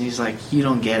greatest? And He's like, you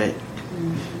don't get it.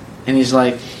 And He's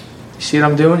like, you see what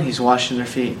I'm doing? He's washing their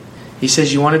feet. He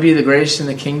says, you want to be the greatest in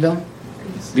the kingdom?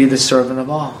 Be the servant of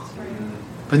all.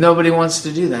 But nobody wants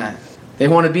to do that. They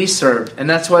want to be served. And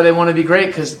that's why they want to be great,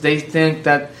 because they think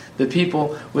that the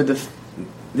people with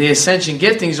the ascension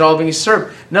giftings are all being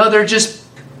served. No, they're just,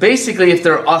 basically, if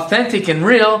they're authentic and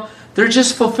real, they're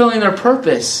just fulfilling their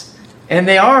purpose. And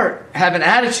they have an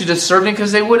attitude of serving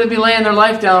because they wouldn't be laying their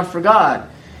life down for God.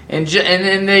 And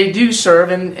they do serve,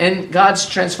 and God's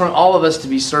transforming all of us to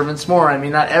be servants more. I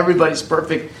mean, not everybody's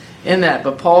perfect in that,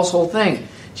 but Paul's whole thing.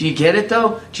 Do you get it,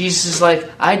 though? Jesus is like,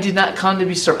 I did not come to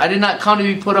be served. I did not come to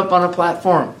be put up on a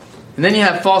platform. And then you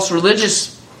have false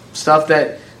religious stuff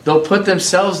that they'll put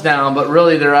themselves down, but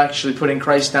really they're actually putting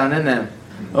Christ down in them.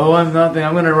 Oh, I'm nothing.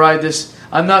 I'm going to ride this.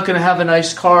 I'm not going to have a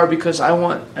nice car because I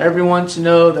want everyone to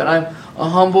know that I'm a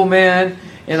humble man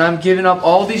and I'm giving up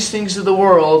all these things of the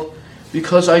world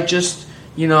because I just,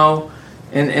 and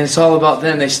it's all about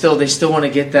them. They still want to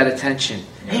get that attention.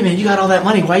 Hey man, you got all that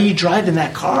money. Why are you driving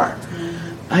that car?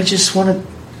 I just want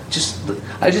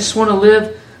to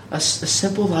live a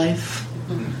simple life.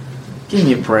 Give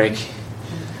me a break.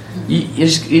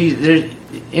 That's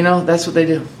what they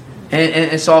do.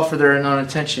 And it's all for their own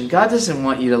attention. God doesn't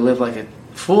want you to live like a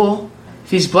fool.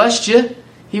 If He's blessed you,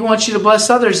 He wants you to bless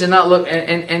others and not look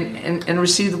and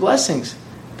receive the blessings.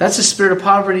 That's a spirit of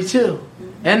poverty too.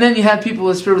 And then you have people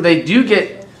with spirit where they do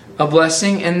get a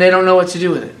blessing and they don't know what to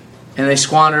do with it. And they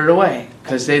squander it away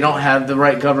because they don't have the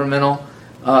right governmental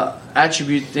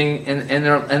attribute thing in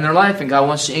their life, and God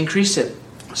wants to increase it.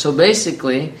 So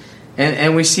basically,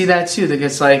 and we see that too. That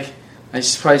it's like, I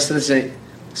probably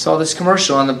saw this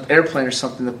commercial on the airplane or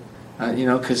something,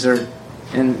 because they're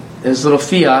in this little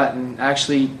Fiat, and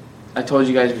actually, I told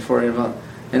you guys before about,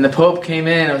 and the Pope came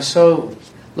in. It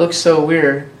looked so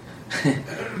weird.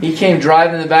 He came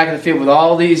driving in the back of the Fiat with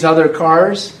all these other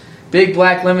cars, big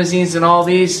black limousines, and all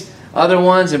these other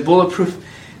ones, and bulletproof.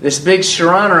 This big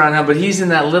Chiron around him, but he's in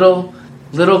that little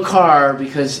car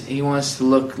because he wants to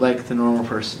look like the normal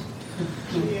person.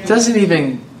 It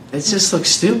just looks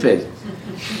stupid.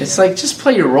 It's like, just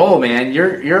play your role, man.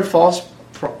 You're a false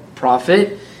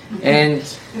prophet, and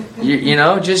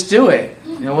just do it.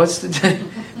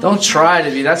 Don't try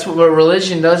to be. That's what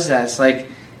religion does. That it's like,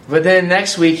 but then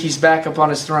next week he's back up on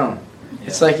his throne.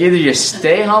 It's like either you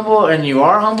stay humble and you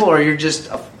are humble, or you're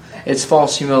it's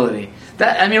false humility.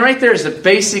 Right there is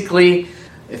basically,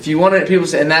 if you want to, people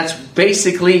say, and that's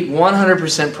basically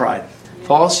 100% pride.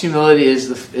 False humility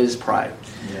is pride.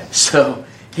 Yeah. So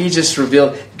He just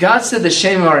revealed. God said the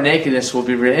shame of our nakedness will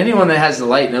be revealed. Anyone that has the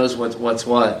light knows what's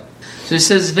what. So He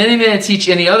says, if any man teach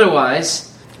any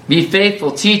otherwise, be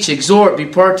faithful, teach, exhort, be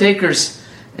partakers,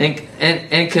 and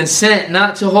consent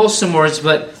not to wholesome words,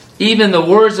 but even the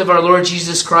words of our Lord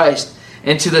Jesus Christ,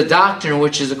 and to the doctrine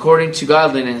which is according to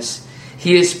godliness.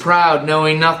 He is proud,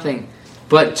 knowing nothing,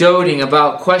 but doting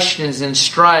about questions and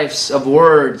strifes of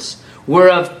words,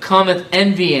 whereof cometh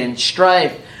envy and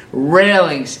strife,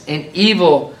 railings and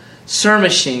evil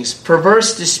skirmishings,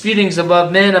 perverse disputings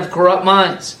above men of corrupt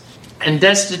minds, and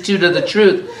destitute of the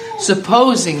truth,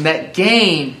 supposing that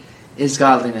gain is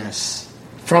godliness.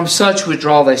 From such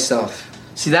withdraw thyself.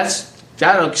 See,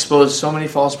 that'll expose so many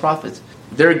false prophets.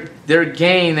 Their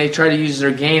gain, they try to use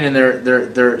their gain and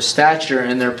their stature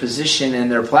and their position and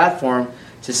their platform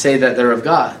to say that they're of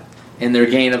God, and their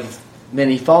gain of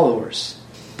many followers.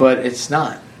 But it's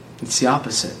not. It's the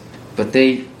opposite. But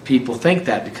people think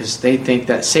that because they think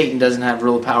that Satan doesn't have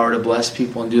real power to bless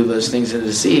people and do those things and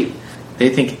deceive.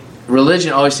 They think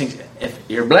religion always thinks if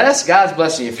you're blessed, God's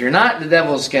blessing you. If you're not, the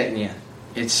devil's getting you.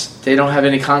 They don't have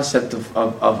any concept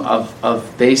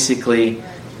of basically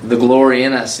the glory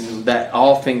in us, and that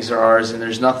all things are ours, and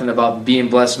there's nothing about being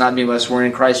blessed, not being blessed. We're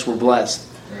in Christ, we're blessed.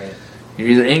 Right. You're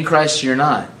either in Christ or you're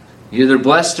not. You're either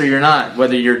blessed or you're not,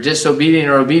 whether you're disobedient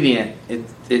or obedient.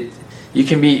 You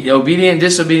can be obedient,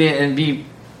 disobedient, and be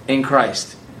in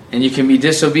Christ. And you can be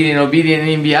disobedient, obedient, and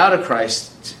even be out of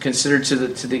Christ, considered to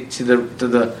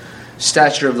the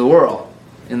stature of the world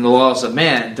and the laws of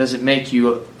man. It doesn't make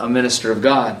you a minister of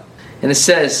God. And it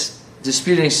says,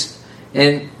 disputing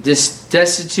and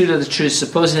destitute of the truth,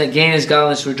 supposing that gain is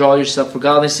godliness, withdraw yourself for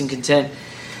godliness and content.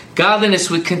 Godliness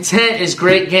with content is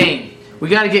great gain. We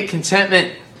got to get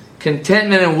contentment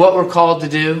in what we're called to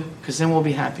do, because then we'll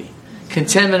be happy.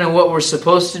 Contentment in what we're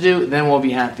supposed to do, then we'll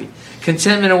be happy.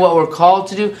 Contentment in what we're called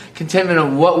to do, contentment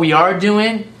in what we are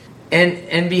doing,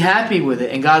 and be happy with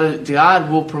it. And God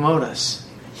will promote us.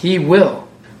 He will.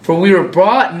 For we were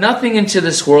brought nothing into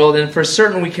this world, and for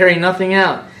certain we carry nothing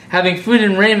out. Having food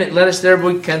and raiment, let us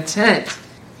therefore be content.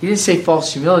 He didn't say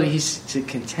false humility, he said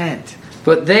content.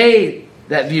 But they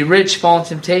that be rich fall in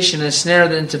temptation and snare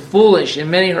them into foolish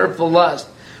and many hurtful lusts,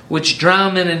 which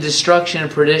drown men in destruction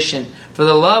and perdition. For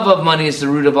the love of money is the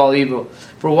root of all evil.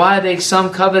 For why they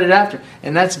some coveted after?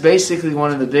 And that's basically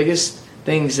one of the biggest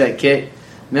things that get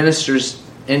ministers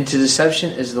into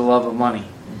deception is the love of money.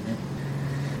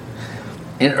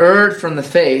 And erred from the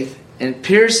faith and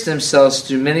pierced themselves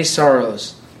through many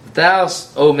sorrows. thou,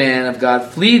 O man of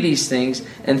God, flee these things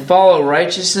and follow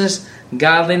righteousness,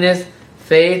 godliness,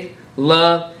 faith,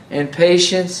 love, and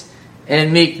patience,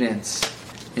 and meekness.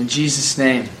 In Jesus'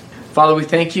 name. Father, we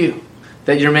thank you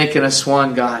that you're making us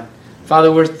one, God.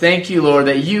 Father, we thank you, Lord,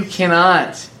 that you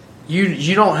cannot.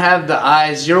 You don't have the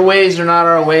eyes. Your ways are not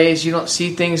our ways. You don't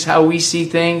see things how we see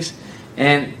things.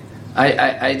 And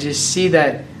I just see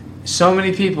that so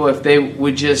many people, if they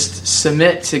would just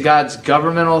submit to God's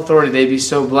governmental authority, they'd be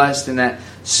so blessed. And that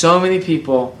so many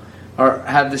people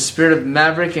have the spirit of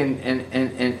maverick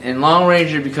and long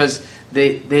ranger because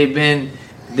they've been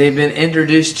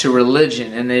introduced to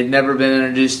religion and they've never been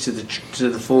introduced to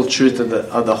the full truth of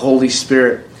the Holy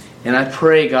Spirit. And I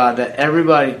pray, God, that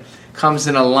everybody comes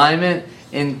in alignment,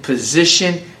 in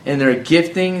position, in their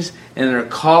giftings, in their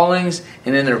callings,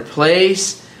 and in their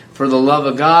place for the love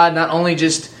of God. Not only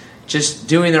just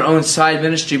doing their own side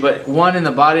ministry, but one in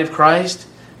the body of Christ,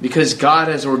 because God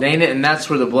has ordained it, and that's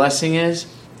where the blessing is.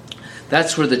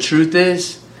 That's where the truth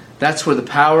is. That's where the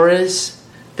power is.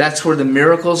 That's where the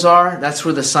miracles are. That's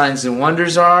where the signs and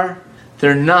wonders are.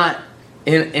 They're not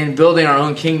in building our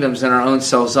own kingdoms and our own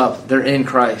selves up. They're in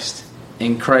Christ.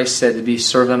 And Christ said to be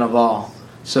servant of all.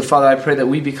 So, Father, I pray that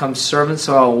we become servants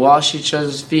of all, wash each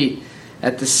other's feet.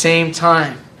 At the same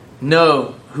time,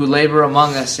 know who labor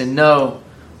among us and know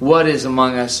what is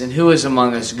among us and who is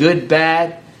among us, good,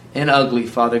 bad, and ugly,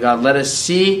 Father God. Let us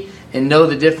see and know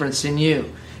the difference in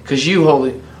you. Because you,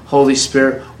 Holy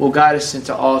Spirit, will guide us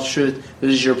into all truth.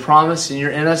 This is your promise, and you're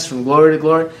in us from glory to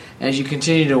glory. As you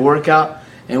continue to work out,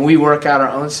 and we work out our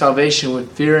own salvation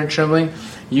with fear and trembling,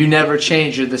 you never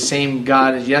change. You're the same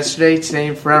God as yesterday, today,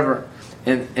 and forever.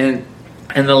 And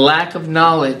the lack of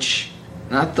knowledge,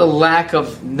 not the lack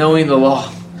of knowing the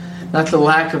law, not the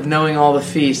lack of knowing all the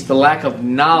feasts, the lack of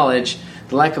knowledge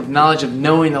of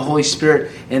knowing the Holy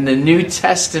Spirit in the New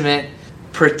Testament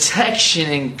protection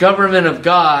and government of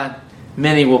God,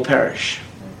 many will perish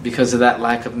because of that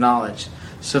lack of knowledge.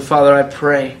 So, Father, I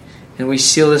pray, and we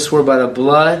seal this word by the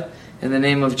blood in the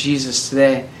name of Jesus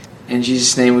today. In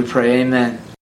Jesus' name we pray, amen.